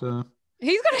to talk to them.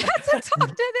 He's gonna have to talk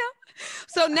to them.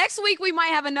 So next week we might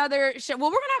have another show.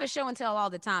 Well, we're gonna have a show and tell all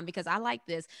the time because I like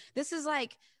this. This is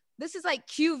like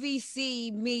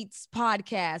QVC meets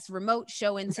podcast, remote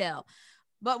show and tell.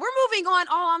 But we're moving on.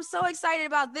 Oh, I'm so excited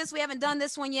about this. We haven't done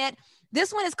this one yet.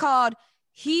 This one is called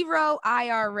Hero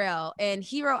IRL. And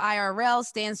Hero IRL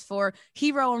stands for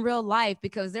Hero in Real Life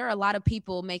because there are a lot of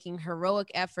people making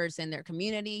heroic efforts in their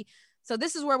community. So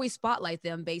this is where we spotlight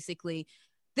them, basically.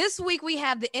 This week, we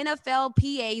have the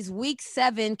NFLPA's Week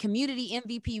 7 Community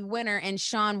MVP winner and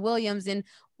Sean Williams. And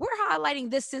we're highlighting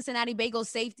this Cincinnati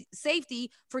Bengals safety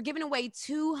for giving away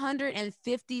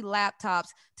 250 laptops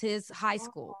to his high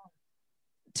school.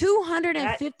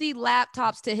 250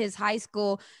 laptops to his high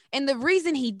school. And the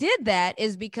reason he did that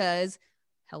is because,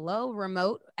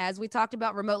 remote, as we talked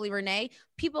about remotely, Renee,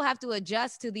 people have to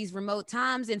adjust to these remote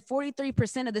times. And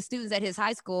 43% of the students at his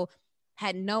high school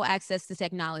had no access to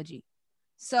technology.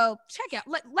 So check out,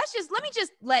 let me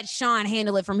just let Sean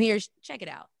handle it from here. Check it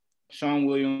out. Sean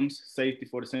Williams, safety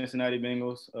for the Cincinnati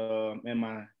Bengals, in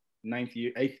my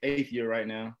eighth year right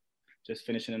now, just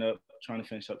finishing it up, trying to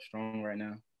finish up strong right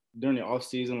now. During the off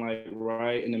season, like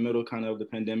right in the middle kind of the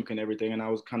pandemic and everything. And I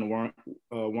was kind of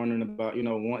wondering about,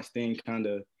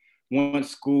 once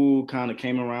school kind of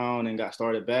came around and got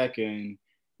started back, and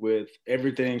with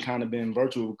everything kind of been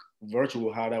virtual,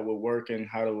 how that would work and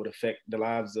how it would affect the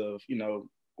lives of,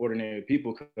 ordinary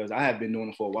people. Because I had been doing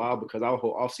it for a while because our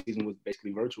whole off season was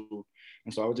basically virtual.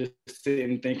 And so I was just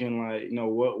sitting thinking like,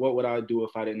 what would I do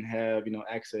if I didn't have,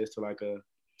 access to like a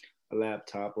a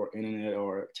laptop or internet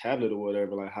or tablet or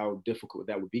whatever, like how difficult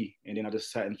that would be. And then I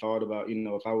just sat and thought about,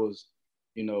 if I was,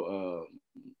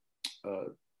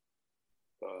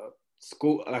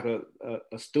 school, like a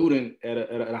student at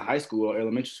a high school or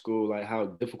elementary school, like how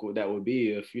difficult that would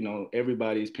be if,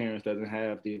 everybody's parents doesn't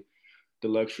have the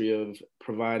luxury of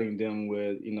providing them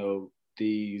with,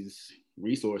 these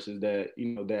resources that,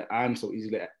 that I'm so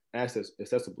easily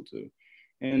accessible to.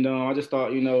 And I just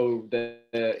thought,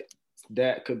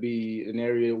 that could be an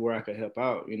area where I could help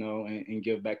out, and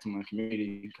give back to my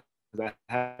community, because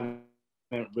I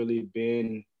haven't really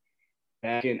been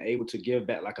back and able to give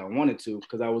back like I wanted to,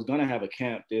 because I was gonna have a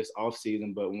camp this off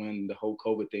season, but when the whole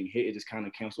COVID thing hit, it just kind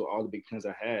of canceled all the big plans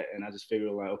I had. And I just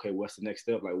figured like, okay, what's the next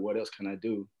step? Like, what else can I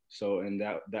do? So, and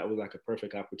that was like a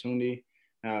perfect opportunity.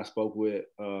 And I spoke with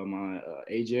my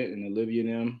agent and Olivia and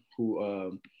them,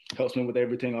 who helps me with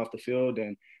everything off the field.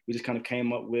 And we just kind of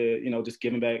came up with, just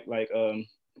giving back like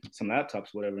some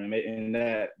laptops, whatever, and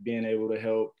that being able to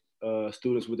help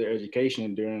students with their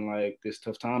education during like this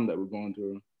tough time that we're going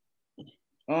through.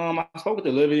 I spoke with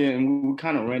Olivia and we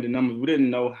kind of ran the numbers. We didn't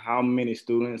know how many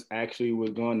students actually were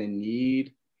going to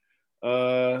need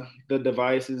the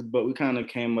devices, but we kind of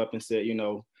came up and said,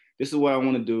 this is what I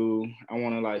want to do. I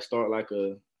want to like start like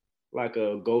a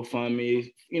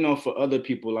GoFundMe, for other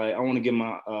people. Like I want to give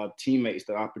my teammates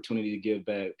the opportunity to give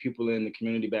back, people in the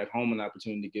community back home an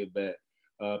opportunity to give back,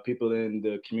 people in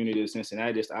the community of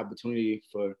Cincinnati, just the opportunity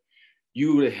for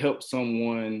you to help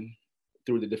someone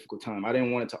through the difficult time. I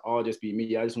didn't want it to all just be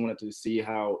me. I just wanted to see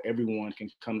how everyone can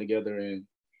come together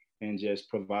and just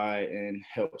provide and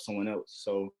help someone else.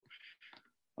 So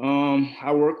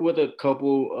I work with a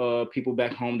couple people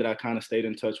back home that I kind of stayed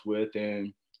in touch with,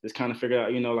 and just kind of figure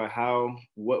out, like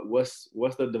what's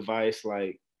the device,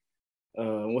 like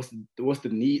what's the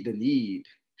need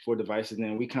for devices.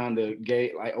 And we kind of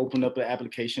opened up an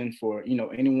application for,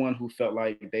 anyone who felt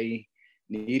like they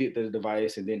needed the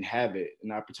device and didn't have it,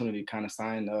 an opportunity to kind of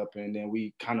sign up. And then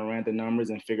we kind of ran the numbers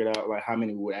and figured out like how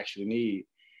many we would actually need.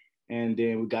 And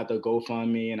then we got the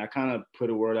GoFundMe, and I kind of put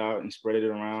a word out and spread it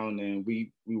around, and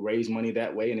we raised money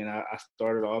that way. And then I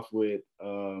started off with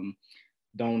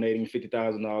donating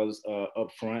 $50,000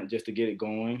 up front just to get it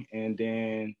going. And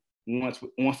then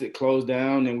once it closed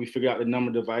down and we figured out the number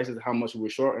of devices, how much we were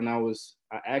short. And I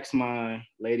asked my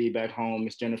lady back home,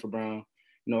 Miss Jennifer Brown,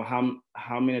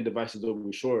 how many devices were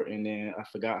we short? And then I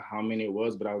forgot how many it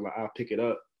was, but I was like, I'll pick it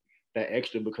up, that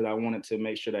extra, because I wanted to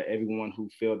make sure that everyone who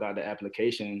filled out the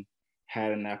application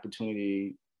had an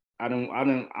opportunity.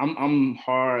 I'm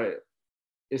hard.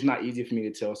 It's not easy for me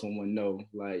to tell someone no,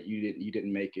 like you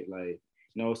didn't make it, like,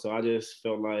 so I just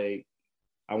felt like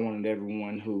I wanted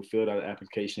everyone who filled out the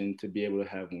application to be able to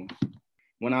have one.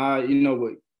 When I,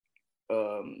 would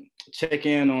check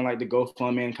in on like the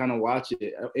GoFundMe and kind of watch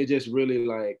it, it just really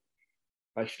like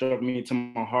struck me to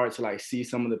my heart to like see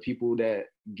some of the people that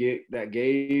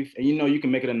gave. And you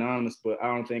can make it anonymous, but I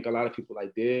don't think a lot of people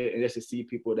like did. And just to see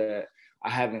people that I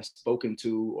haven't spoken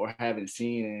to or haven't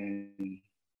seen in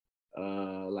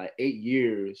like 8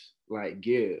 years, like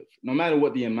give, no matter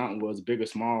what the amount was, big or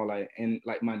small, like, and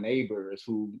like my neighbors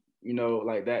who,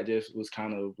 like that just was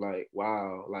kind of like,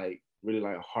 wow, like really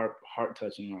like heart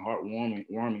touching or heart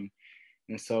warming.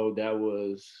 And so that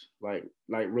was like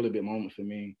really big moment for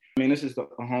me. I mean, this is a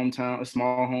hometown, a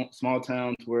small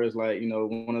town where it's like,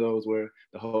 one of those where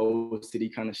the whole city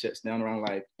kind of shuts down around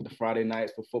like the Friday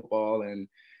nights for football, and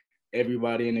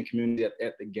everybody in the community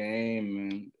at the game,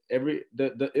 and it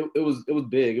was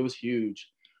big, it was huge.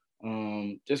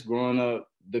 Just growing up,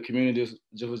 the community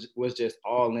was just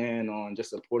all in on just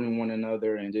supporting one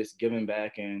another and just giving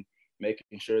back and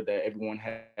making sure that everyone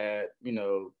had,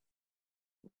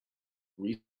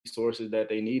 resources that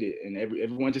they needed, and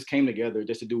everyone just came together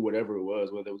just to do whatever it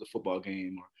was, whether it was a football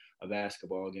game or a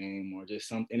basketball game or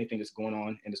just anything that's going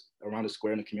on around the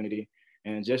square in the community,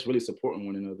 and just really supporting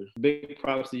one another. Big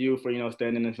props to you for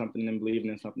standing in something and believing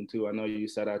in something too. I know you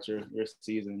set out your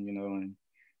season, and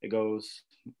it goes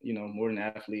more than an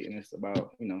athlete, and it's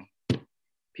about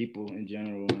people in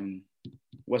general, and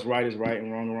what's right is right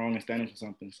and wrong and standing for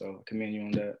something. So I commend you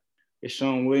on that. It's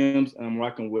Sean Williams, and I'm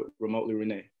rocking with Remotely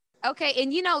Renee. Okay.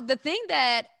 And the thing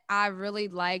that I really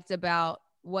liked about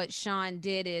what Sean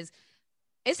did is,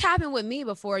 it's happened with me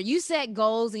before. You set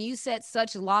goals and you set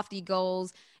such lofty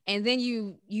goals, and then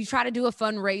you try to do a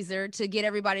fundraiser to get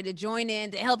everybody to join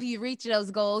in to help you reach those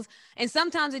goals. And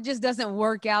sometimes it just doesn't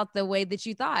work out the way that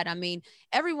you thought. I mean,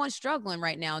 everyone's struggling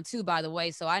right now too, by the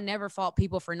way. So I never fault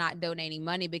people for not donating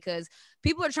money, because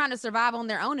people are trying to survive on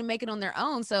their own and make it on their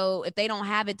own. So if they don't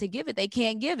have it to give it, they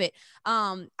can't give it.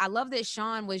 I love that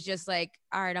Sean was just like,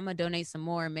 all right, I'm gonna donate some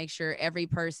more and make sure every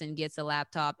person gets a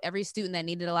laptop. Every student that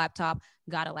needed a laptop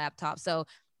got a laptop. So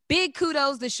big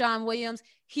kudos to Sean Williams,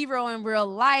 hero in real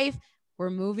life. We're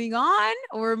moving on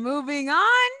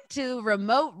to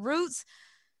Remote Roots.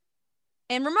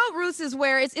 And Remote Roots is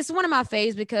where it's one of my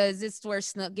faves, because it's where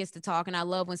Snook gets to talk. And I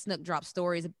love when Snook drops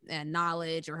stories and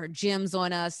knowledge or her gems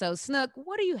on us. So Snook,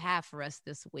 what do you have for us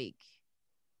this week?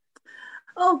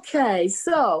 Okay,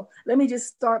 so let me just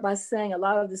start by saying a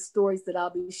lot of the stories that I'll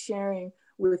be sharing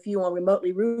with you on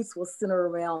Remotely Roots will center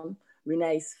around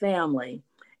Renee's family.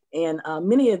 And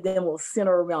many of them will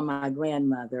center around my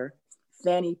grandmother,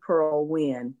 Fannie Pearl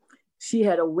Wynn. She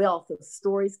had a wealth of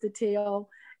stories to tell,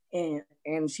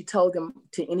 and she told them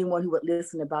to anyone who would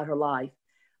listen about her life.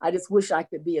 I just wish I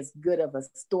could be as good of a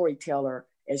storyteller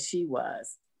as she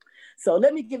was. So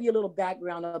let me give you a little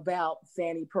background about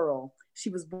Fannie Pearl. She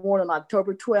was born on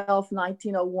October 12,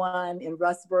 1901 in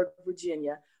Rustburg,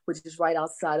 Virginia, which is right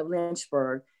outside of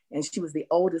Lynchburg. And she was the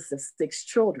oldest of 6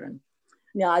 children.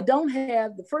 Now, I don't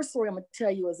have, the first story I'm going to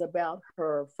tell you is about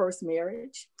her first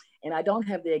marriage. And I don't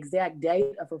have the exact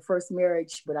date of her first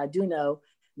marriage, but I do know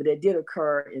that it did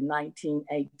occur in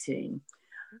 1918.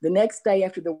 The next day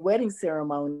after the wedding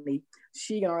ceremony,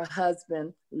 she and her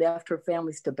husband left her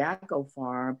family's tobacco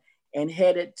farm and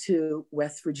headed to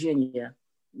West Virginia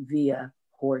via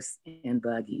horse and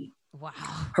buggy. Wow.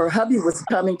 Her hubby was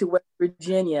coming to West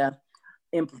Virginia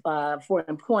for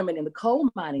employment in the coal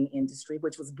mining industry,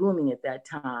 which was booming at that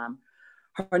time.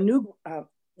 Her new,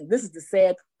 this is the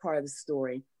sad part of the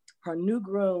story, her new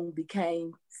groom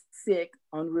became sick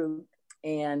en route,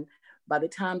 and by the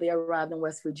time they arrived in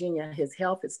West Virginia, his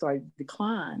health had started to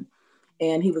decline,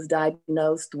 and he was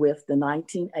diagnosed with the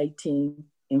 1918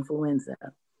 influenza.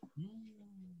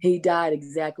 He died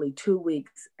exactly 2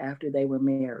 weeks after they were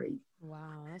married.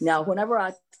 Wow. Now,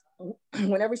 whenever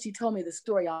she told me the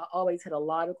story, I always had a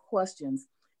lot of questions.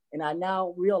 And I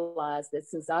now realize that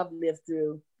since I've lived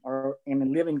through or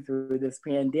am living through this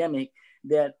pandemic,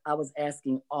 that I was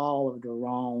asking all of the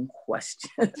wrong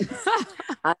questions.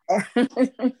 I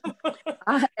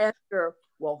asked her,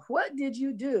 well, what did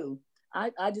you do?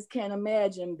 I just can't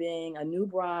imagine being a new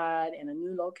bride in a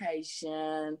new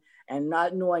location and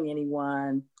not knowing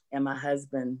anyone and my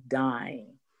husband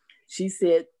dying. She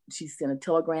said she sent a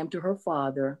telegram to her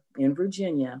father in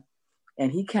Virginia,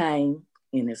 and he came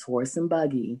in his horse and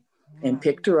buggy and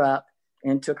picked her up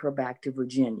and took her back to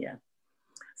Virginia.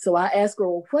 So I asked her,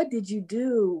 well, what did you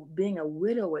do being a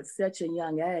widow at such a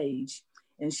young age?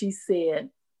 And she said,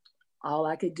 all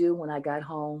I could do when I got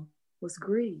home was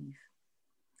grieve.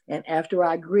 And after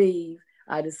I grieved,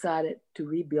 I decided to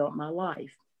rebuild my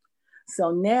life.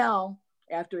 So now,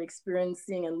 after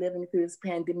experiencing and living through this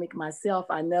pandemic myself,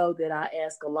 I know that I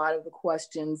ask a lot of the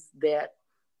questions that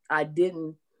I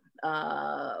didn't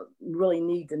really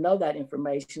need to know that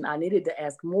information. I needed to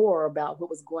ask more about what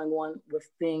was going on with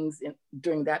things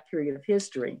during that period of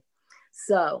history.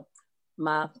 So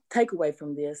my takeaway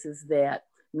from this is that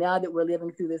now that we're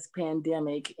living through this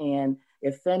pandemic, and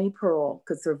if Fannie Pearl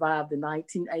could survive the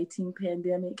 1918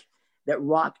 pandemic that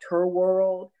rocked her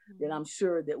world, then I'm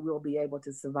sure that we'll be able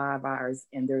to survive ours,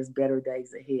 and there's better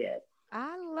days ahead.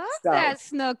 I love that,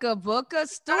 Snooka Booka.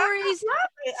 Stories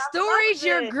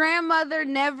your grandmother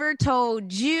never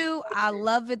told you. I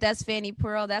love it. That's Fannie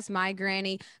Pearl. That's my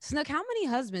granny. Snook, how many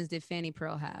husbands did Fannie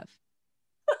Pearl have?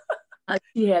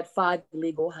 She had 5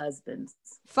 legal husbands.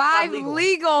 5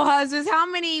 legal husbands. How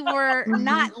many were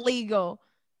not legal?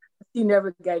 She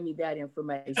never gave me that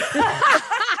information.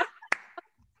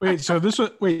 This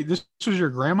was your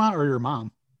grandma or your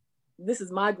mom? This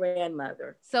is my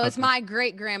grandmother. So it's my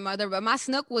great grandmother, but my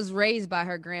Snook was raised by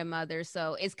her grandmother.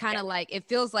 So it's kind of like, it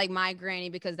feels like my granny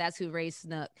because that's who raised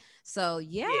Snook. So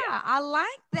yeah, I like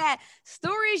that.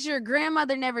 Stories your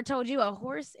grandmother never told you. A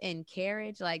horse and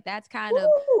carriage. Like that's kind of,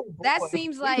 that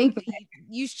seems like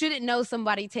you shouldn't know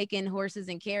somebody taking horses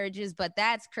and carriages, but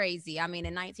that's crazy. I mean,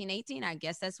 in 1918, I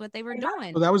guess that's what they were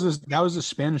doing. Well, that was the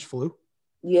Spanish flu.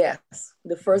 Yes,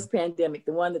 the first pandemic,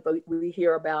 the one that we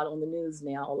hear about on the news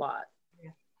now a lot.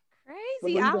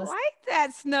 Crazy. I like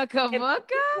that, Snooka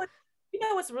Booka. You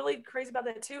know what's really crazy about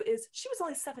that too is she was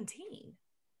only 17.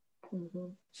 Mm-hmm.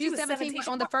 She was 17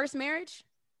 on the first marriage?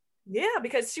 Yeah,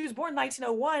 because she was born in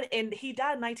 1901 and he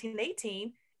died in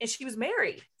 1918. and she was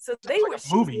married. So she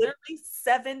was literally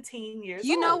 17 years old.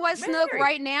 You know what, married. Snook,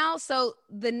 right now? So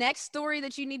the next story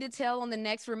that you need to tell on the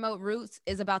next Remote Roots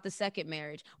is about the second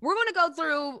marriage. We're going to go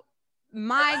through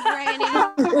my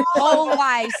granny's whole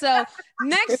life. So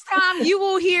next time you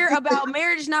will hear about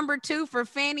marriage number 2 for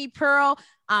Fanny Pearl.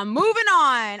 I'm moving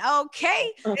on.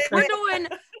 Okay.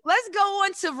 Let's go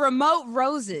on to Remote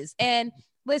Roses. And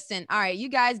listen, all right, you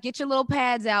guys get your little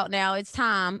pads out now. It's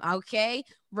time. Okay.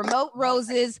 Remote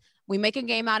Roses. We make a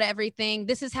game out of everything.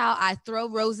 This is how I throw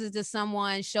roses to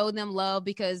someone, show them love,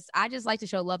 because I just like to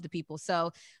show love to people.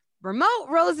 So Remote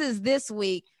Roses this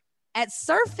week, at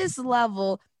surface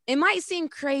level, it might seem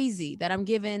crazy that I'm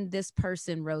giving this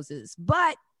person roses,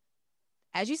 but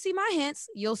as you see my hints,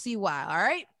 you'll see why. All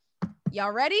right.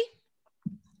 Y'all ready?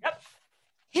 Yep.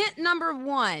 Hint number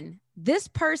 1. This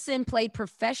person played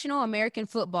professional American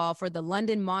football for the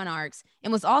London Monarchs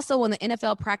and was also on the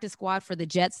NFL practice squad for the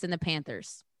Jets and the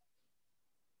Panthers.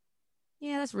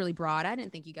 Yeah, that's really broad. I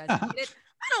didn't think you guys would get it.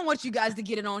 I don't want you guys to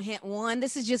get it on hint 1.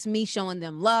 This is just me showing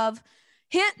them love.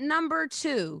 Hint number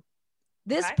 2.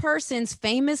 This person's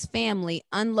famous family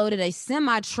unloaded a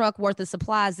semi-truck worth of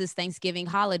supplies this Thanksgiving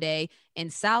holiday in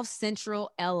South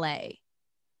Central LA.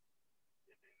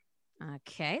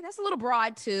 Okay, that's a little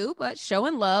broad too, but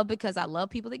showing love because I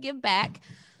love people that give back.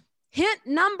 Hint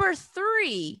number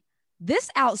 3.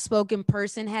 This outspoken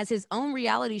person has his own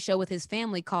reality show with his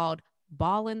family called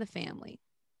Ball in the Family.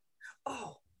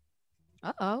 Oh.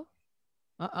 Uh-oh.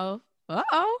 Uh-oh.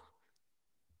 Uh-oh.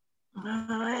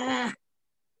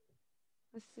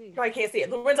 Let's see. I can't see it.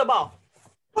 Lorenzo Ball.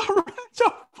 Who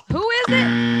is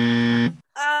it?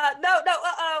 No.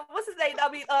 What's his name? I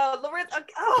mean, Lorenzo.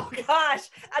 Oh gosh,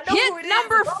 I know who it is.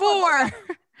 Number 4.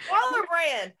 Waller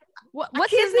Brand.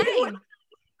 What's his name?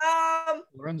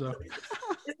 Lorenzo.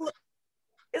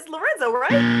 It's Lorenzo,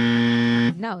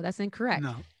 right? No, that's incorrect.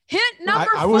 No. Hint number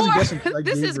 4. I wasn't guessing.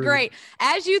 This is great.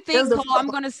 As you think, Paul, I'm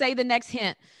going to say the next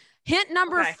hint. Hint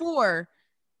number 4.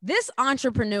 This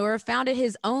entrepreneur founded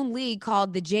his own league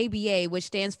called the JBA, which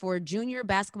stands for Junior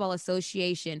Basketball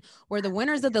Association, where the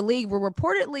winners of the league were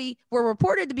reported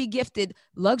to be gifted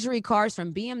luxury cars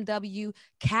from BMW,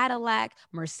 Cadillac,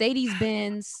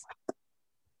 Mercedes-Benz.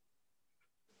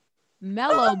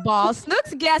 Mellow Ball.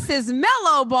 Snook's guess is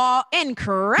Mellow Ball.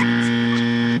 Incorrect.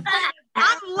 I'm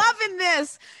loving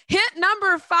this. Hint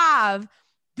number 5.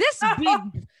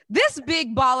 This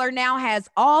big baller now has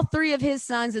all 3 of his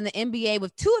sons in the NBA,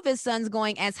 with 2 of his sons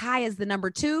going as high as the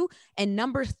number 2 and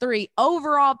number 3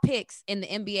 overall picks in the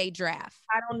NBA draft.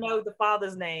 I don't know the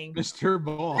father's name. Mr.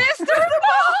 Ball. Mr.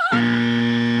 Ball.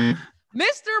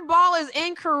 Mr. Ball is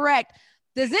incorrect.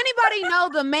 Does anybody know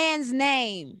the man's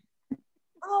name?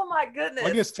 Oh my goodness.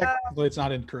 I guess technically it's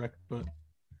not incorrect, but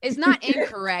it's not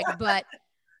incorrect, but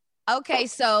okay,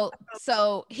 so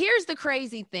here's the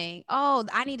crazy thing. Oh,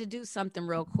 I need to do something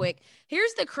real quick.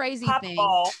 Here's the crazy thing.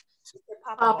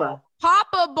 Papa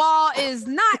Ball is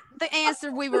not the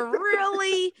answer we were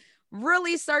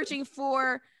really searching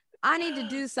for. I need to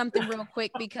do something real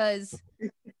quick because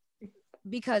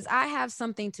I have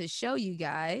something to show you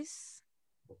guys.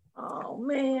 Oh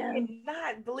man. I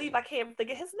cannot believe I can't think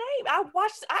of his name. I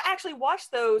actually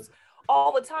watched those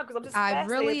all the time because I'm just I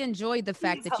really enjoyed the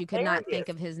fact that you could not think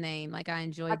of his name. Like I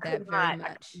enjoyed that very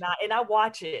much. And I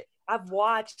watch it. I've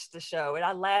watched the show and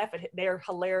I laugh at it. They're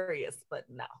hilarious, but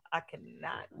no, I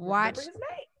cannot remember his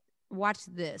name. Watch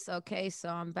this. Okay, so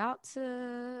I'm about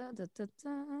to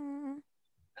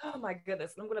Oh my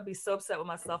goodness. I'm gonna be so upset with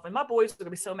myself. And my boys are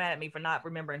gonna be so mad at me for not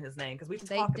remembering his name because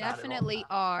they definitely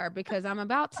are, because I'm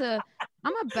about to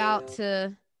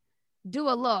do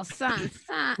a little sign.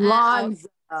 Lonzo.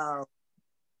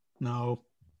 No.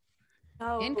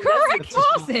 Incorrect.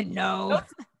 Paul said no.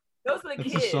 Those are the That's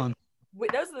kids. the son.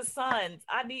 Those are the sons.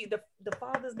 I need the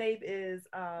father's name is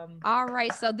All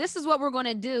right, so this is what we're going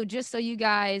to do, just so you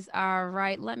guys are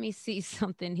right. Let me see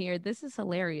something here. This is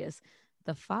hilarious.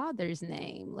 The father's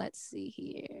name. Let's see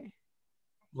here.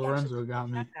 Lorenzo got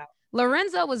me.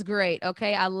 Lorenzo was great.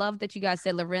 Okay, I love that you guys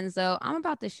said Lorenzo. I'm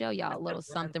about to show y'all a little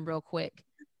something real quick.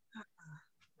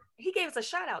 He gave us a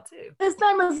shout out too. His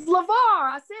name is LeVar.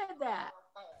 I said that.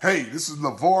 Hey, this is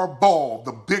LeVar Ball,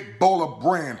 the Big Baller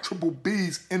Brand. Triple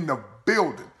B's in the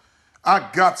building. I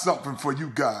got something for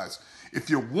you guys.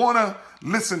 If you want to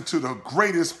listen to the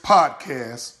greatest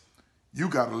podcast, you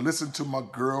got to listen to my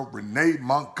girl, Renee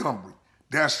Montgomery.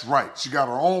 That's right. She got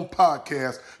her own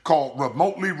podcast called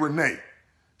Remotely Renee.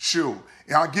 Sure.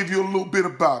 And I'll give you a little bit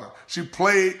about her. She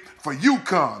played for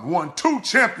UConn, won 2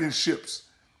 championships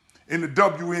in the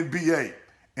WNBA,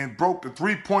 and broke the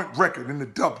 3-point record in the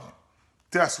W.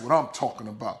 That's what I'm talking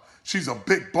about. She's a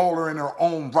big baller in her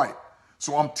own right.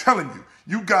 So I'm telling you,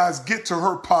 you guys get to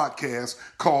her podcast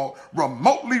called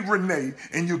Remotely Renee,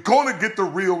 and you're going to get the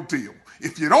real deal.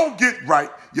 If you don't get right,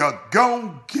 you're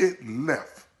going to get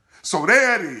left. So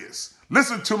there it is.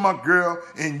 Listen to my girl,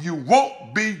 and you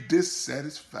won't be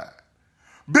dissatisfied.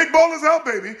 Big Ballers out,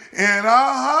 baby, and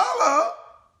I'll holla.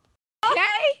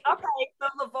 Okay,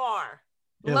 so LeVar.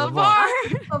 Yeah,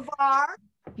 LeVar.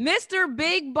 Mr.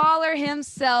 Big Baller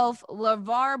himself,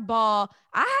 LeVar Ball.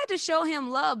 I had to show him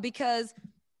love because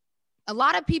a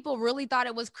lot of people really thought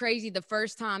it was crazy the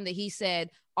first time that he said,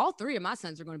 all three of my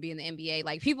sons are going to be in the NBA.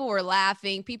 Like, people were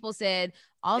laughing. People said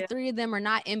all three of them are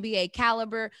not NBA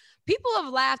caliber. People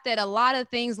have laughed at a lot of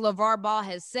things LeVar Ball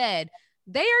has said.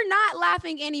 They are not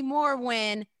laughing anymore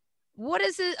when, what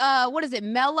is it?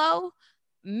 Melo?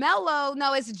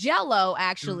 No, it's Jello,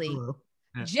 actually.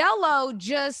 Yeah. Jello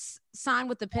just signed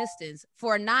with the Pistons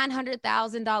for a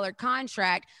 $900,000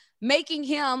 contract, making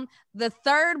him the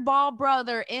third Ball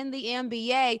brother in the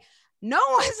NBA. No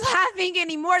one's laughing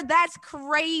anymore. That's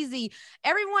crazy.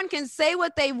 Everyone can say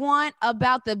what they want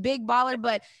about the Big Baller,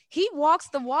 but he walks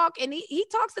the walk and he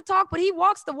talks the talk, but he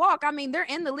walks the walk. I mean, they're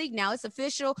in the league now. It's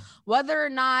official. Whether or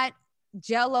not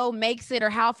Jello makes it or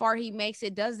how far he makes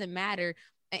it doesn't matter.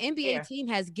 An NBA team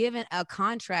has given a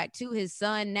contract to his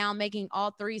son, now making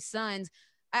all three sons.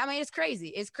 I mean, it's crazy.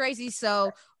 It's crazy.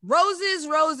 So roses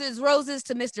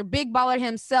to Mr. Big Baller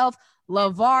himself,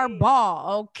 LeVar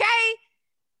Ball. Okay.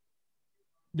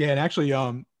 Yeah, and actually,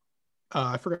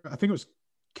 I forgot. I think it was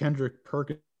Kendrick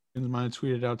Perkins might have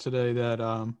tweeted out today that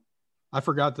I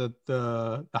forgot that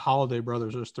the Holiday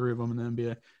brothers. There's three of them in the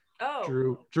NBA.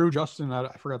 Oh, Drew, Justin. I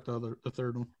forgot the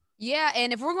third one. Yeah,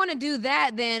 and if we're going to do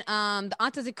that, then the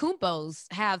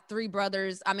Antetokounmpos have three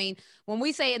brothers. I mean, when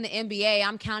we say in the NBA,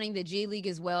 I'm counting the G League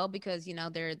as well because, you know,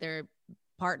 they're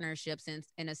partnerships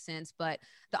in a sense. But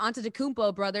the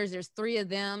Antetokounmpo brothers, there's three of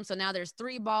them. So now there's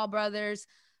three Ball brothers.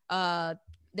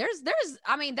 There's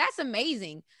I mean, that's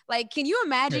amazing. Like, can you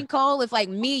imagine, Cole, if like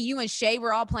me, you, and Shay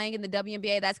were all playing in the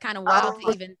WNBA? That's kind of wild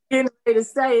to even. Getting ready to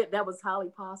say it, that was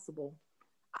highly possible.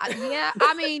 Yeah,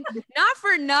 I mean, not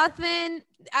for nothing.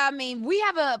 I mean, we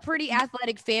have a pretty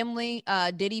athletic family.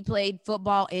 Diddy played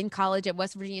football in college at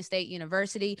West Virginia State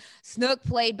University. Snook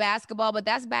played basketball, but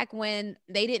that's back when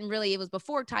they didn't really, it was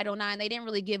before Title IX. They didn't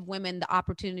really give women the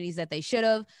opportunities that they should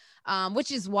have,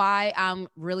 which is why I'm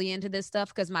really into this stuff,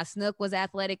 because my Snook was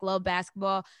athletic, loved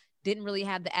basketball, didn't really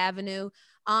have the avenue.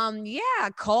 Yeah,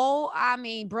 Cole, I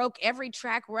mean, broke every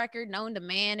track record known to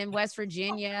man in West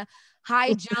Virginia.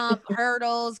 High jump,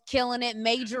 hurdles, killing it,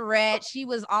 majorette. She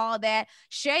was all that.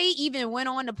 Shay even went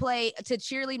on to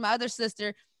cheerlead. My other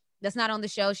sister that's not on the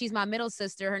show, she's my middle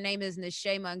sister. Her name is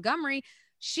Nishay Montgomery.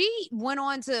 She went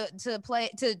on to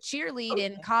cheerlead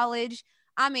in college.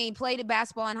 I mean, played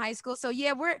basketball in high school. So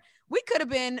yeah, we could have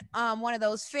been one of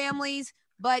those families,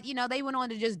 but you know, they went on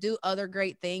to just do other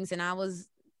great things, and I was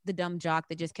the dumb jock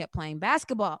that just kept playing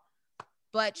basketball.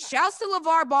 But shouts to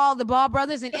LeVar Ball, the Ball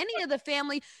brothers, and any of the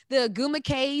family, the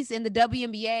Gumakays in the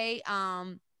WNBA.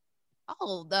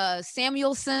 The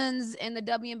Samuelsons in the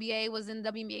WNBA was in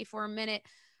the WNBA for a minute.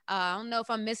 I don't know if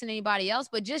I'm missing anybody else,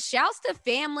 but just shouts to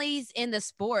families in the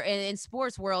sport and in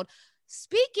sports world.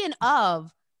 Speaking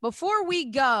of, before we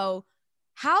go,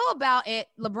 how about it?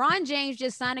 LeBron James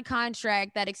just signed a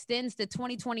contract that extends to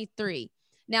 2023.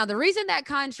 Now, the reason that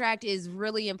contract is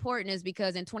really important is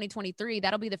because in 2023,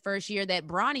 that'll be the first year that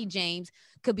Bronny James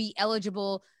could be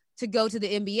eligible to go to the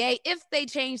NBA if they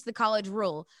change the college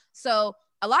rule. So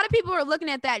a lot of people are looking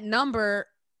at that number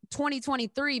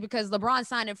 2023 because LeBron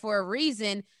signed it for a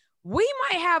reason. We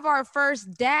might have our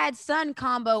first dad-son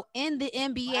combo in the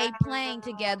NBA playing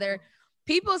together.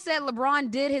 People said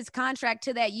LeBron did his contract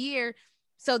to that year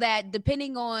so that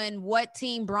depending on what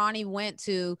team Bronny went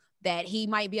to, that he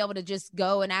might be able to just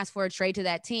go and ask for a trade to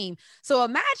that team. So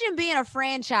imagine being a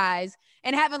franchise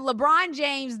and having LeBron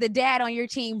James, the dad, on your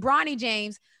team, Bronny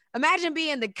James. Imagine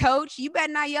being the coach. You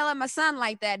better not yell at my son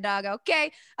like that, dog.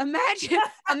 Okay.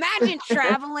 Imagine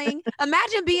traveling.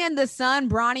 Imagine being the son,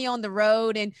 Bronny, on the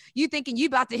road, and you thinking you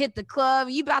about to hit the club,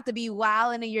 you about to be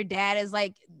wilding, and your dad is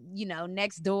like, you know,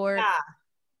 next door.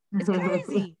 Yeah. It's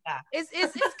crazy. Yeah. It's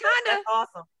kind of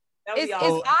awesome. It's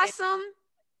awesome.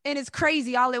 And it's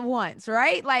crazy all at once,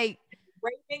 right? Like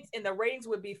the ratings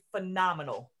would be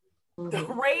phenomenal. The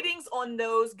ratings on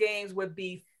those games would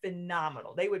be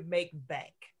phenomenal. They would make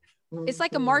bank. It's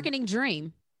like a marketing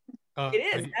dream.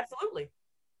 It is, absolutely.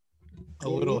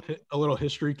 A little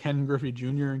history. Ken Griffey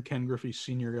Jr. and Ken Griffey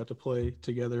Sr. got to play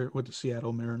together with the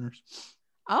Seattle Mariners.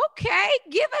 Okay,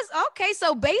 give us okay.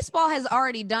 So baseball has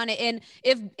already done it, and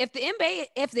if the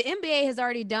NBA has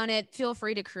already done it, feel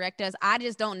free to correct us. I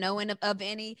just don't know of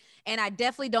any, and I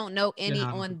definitely don't know any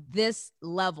on this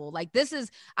level. Like this is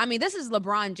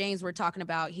LeBron James we're talking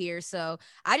about here. So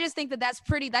I just think that's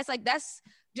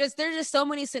there's just so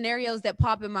many scenarios that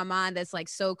pop in my mind that's like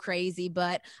so crazy,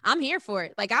 but I'm here for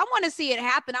it. Like I want to see it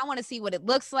happen. I want to see what it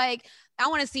looks like. I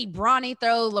want to see Bronny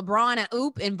throw LeBron an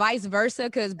oop and vice versa,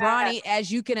 because Bronny,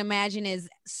 as you can imagine, is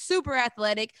super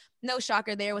athletic. No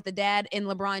shocker there with the dad in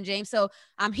LeBron James. So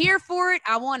I'm here for it.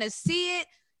 I want to see it.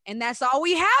 And that's all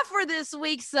we have for this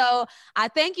week. So I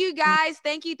thank you guys.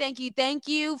 Thank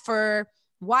you for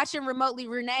watching Remotely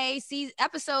Renee. See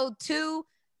episode 2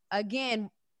 again.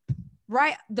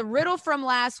 Right. The riddle from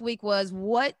last week was,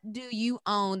 what do you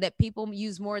own that people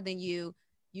use more than you?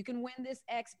 You can win this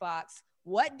Xbox.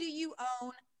 What do you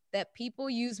own that people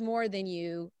use more than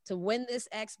you to win this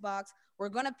Xbox? We're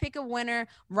going to pick a winner.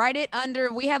 Write it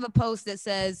under. We have a post that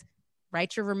says,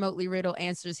 write your Remotely Riddle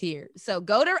answers here. So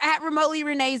go to @Remotely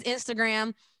Renee's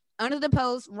Instagram. Under the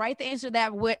post, write the answer to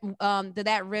that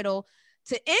riddle.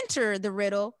 To enter the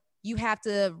riddle, you have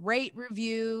to rate,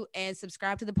 review, and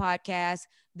subscribe to the podcast.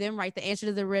 Then write the answer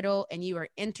to the riddle, and you are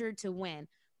entered to win.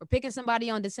 We're picking somebody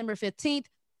on December 15th.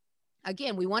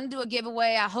 Again, we want to do a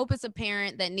giveaway. I hope it's a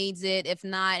parent that needs it. If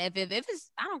not, if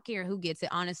it's, I don't care who gets it,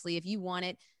 honestly. If you want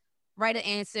it, write an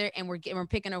answer, and we're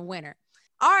picking a winner.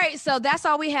 All right, so that's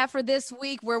all we have for this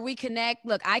week, where we connect.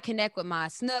 Look, I connect with my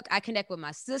Snook. I connect with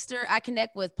my sister. I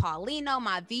connect with Paulino,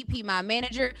 my VP, my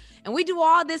manager. And we do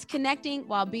all this connecting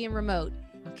while being remote.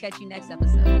 We'll catch you next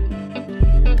episode.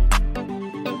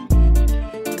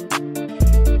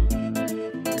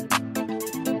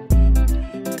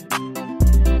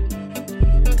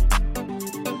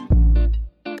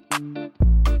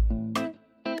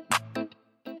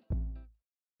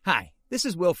 Hi, this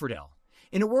is Will Friedle.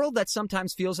 In a world that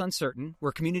sometimes feels uncertain,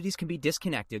 where communities can be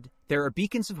disconnected, there are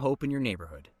beacons of hope in your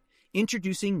neighborhood.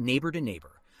 Introducing Neighbor to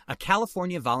Neighbor, a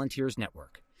California volunteers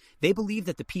network. They believe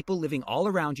that the people living all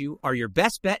around you are your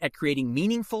best bet at creating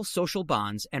meaningful social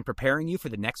bonds and preparing you for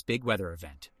the next big weather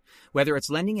event. Whether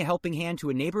it's lending a helping hand to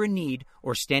a neighbor in need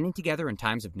or standing together in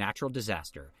times of natural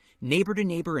disaster, Neighbor to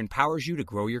Neighbor empowers you to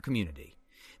grow your community.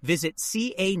 Visit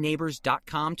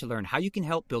caneighbors.com to learn how you can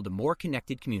help build a more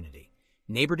connected community.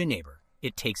 Neighbor to Neighbor.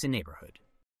 It takes a neighborhood.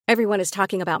 Everyone is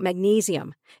talking about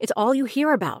magnesium. It's all you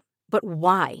hear about. But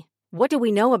why? What do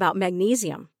we know about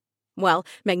magnesium? Well,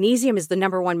 magnesium is the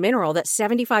 #1 mineral that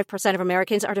 75% of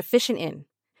Americans are deficient in.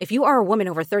 If you are a woman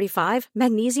over 35,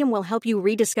 magnesium will help you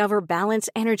rediscover balance,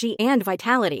 energy, and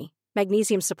vitality.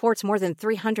 Magnesium supports more than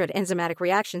 300 enzymatic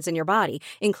reactions in your body,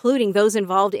 including those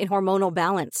involved in hormonal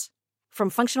balance. From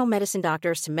functional medicine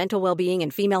doctors to mental well-being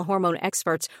and female hormone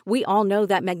experts, we all know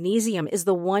that magnesium is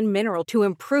the one mineral to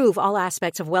improve all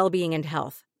aspects of well-being and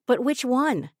health. But which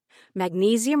one?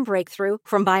 Magnesium Breakthrough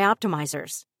from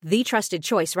Bioptimizers, the trusted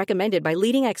choice recommended by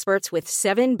leading experts with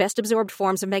 7 best-absorbed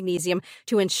forms of magnesium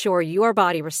to ensure your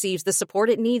body receives the support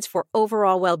it needs for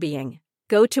overall well-being.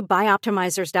 Go to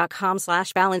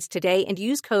bioptimizers.com/balance today and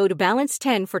use code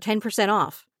BALANCE10 for 10%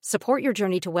 off. Support your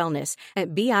journey to wellness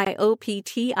at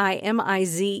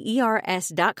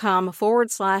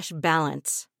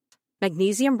bioptimizers.com/balance.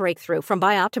 Magnesium Breakthrough from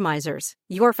Bioptimizers,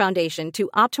 your foundation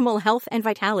to optimal health and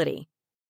vitality.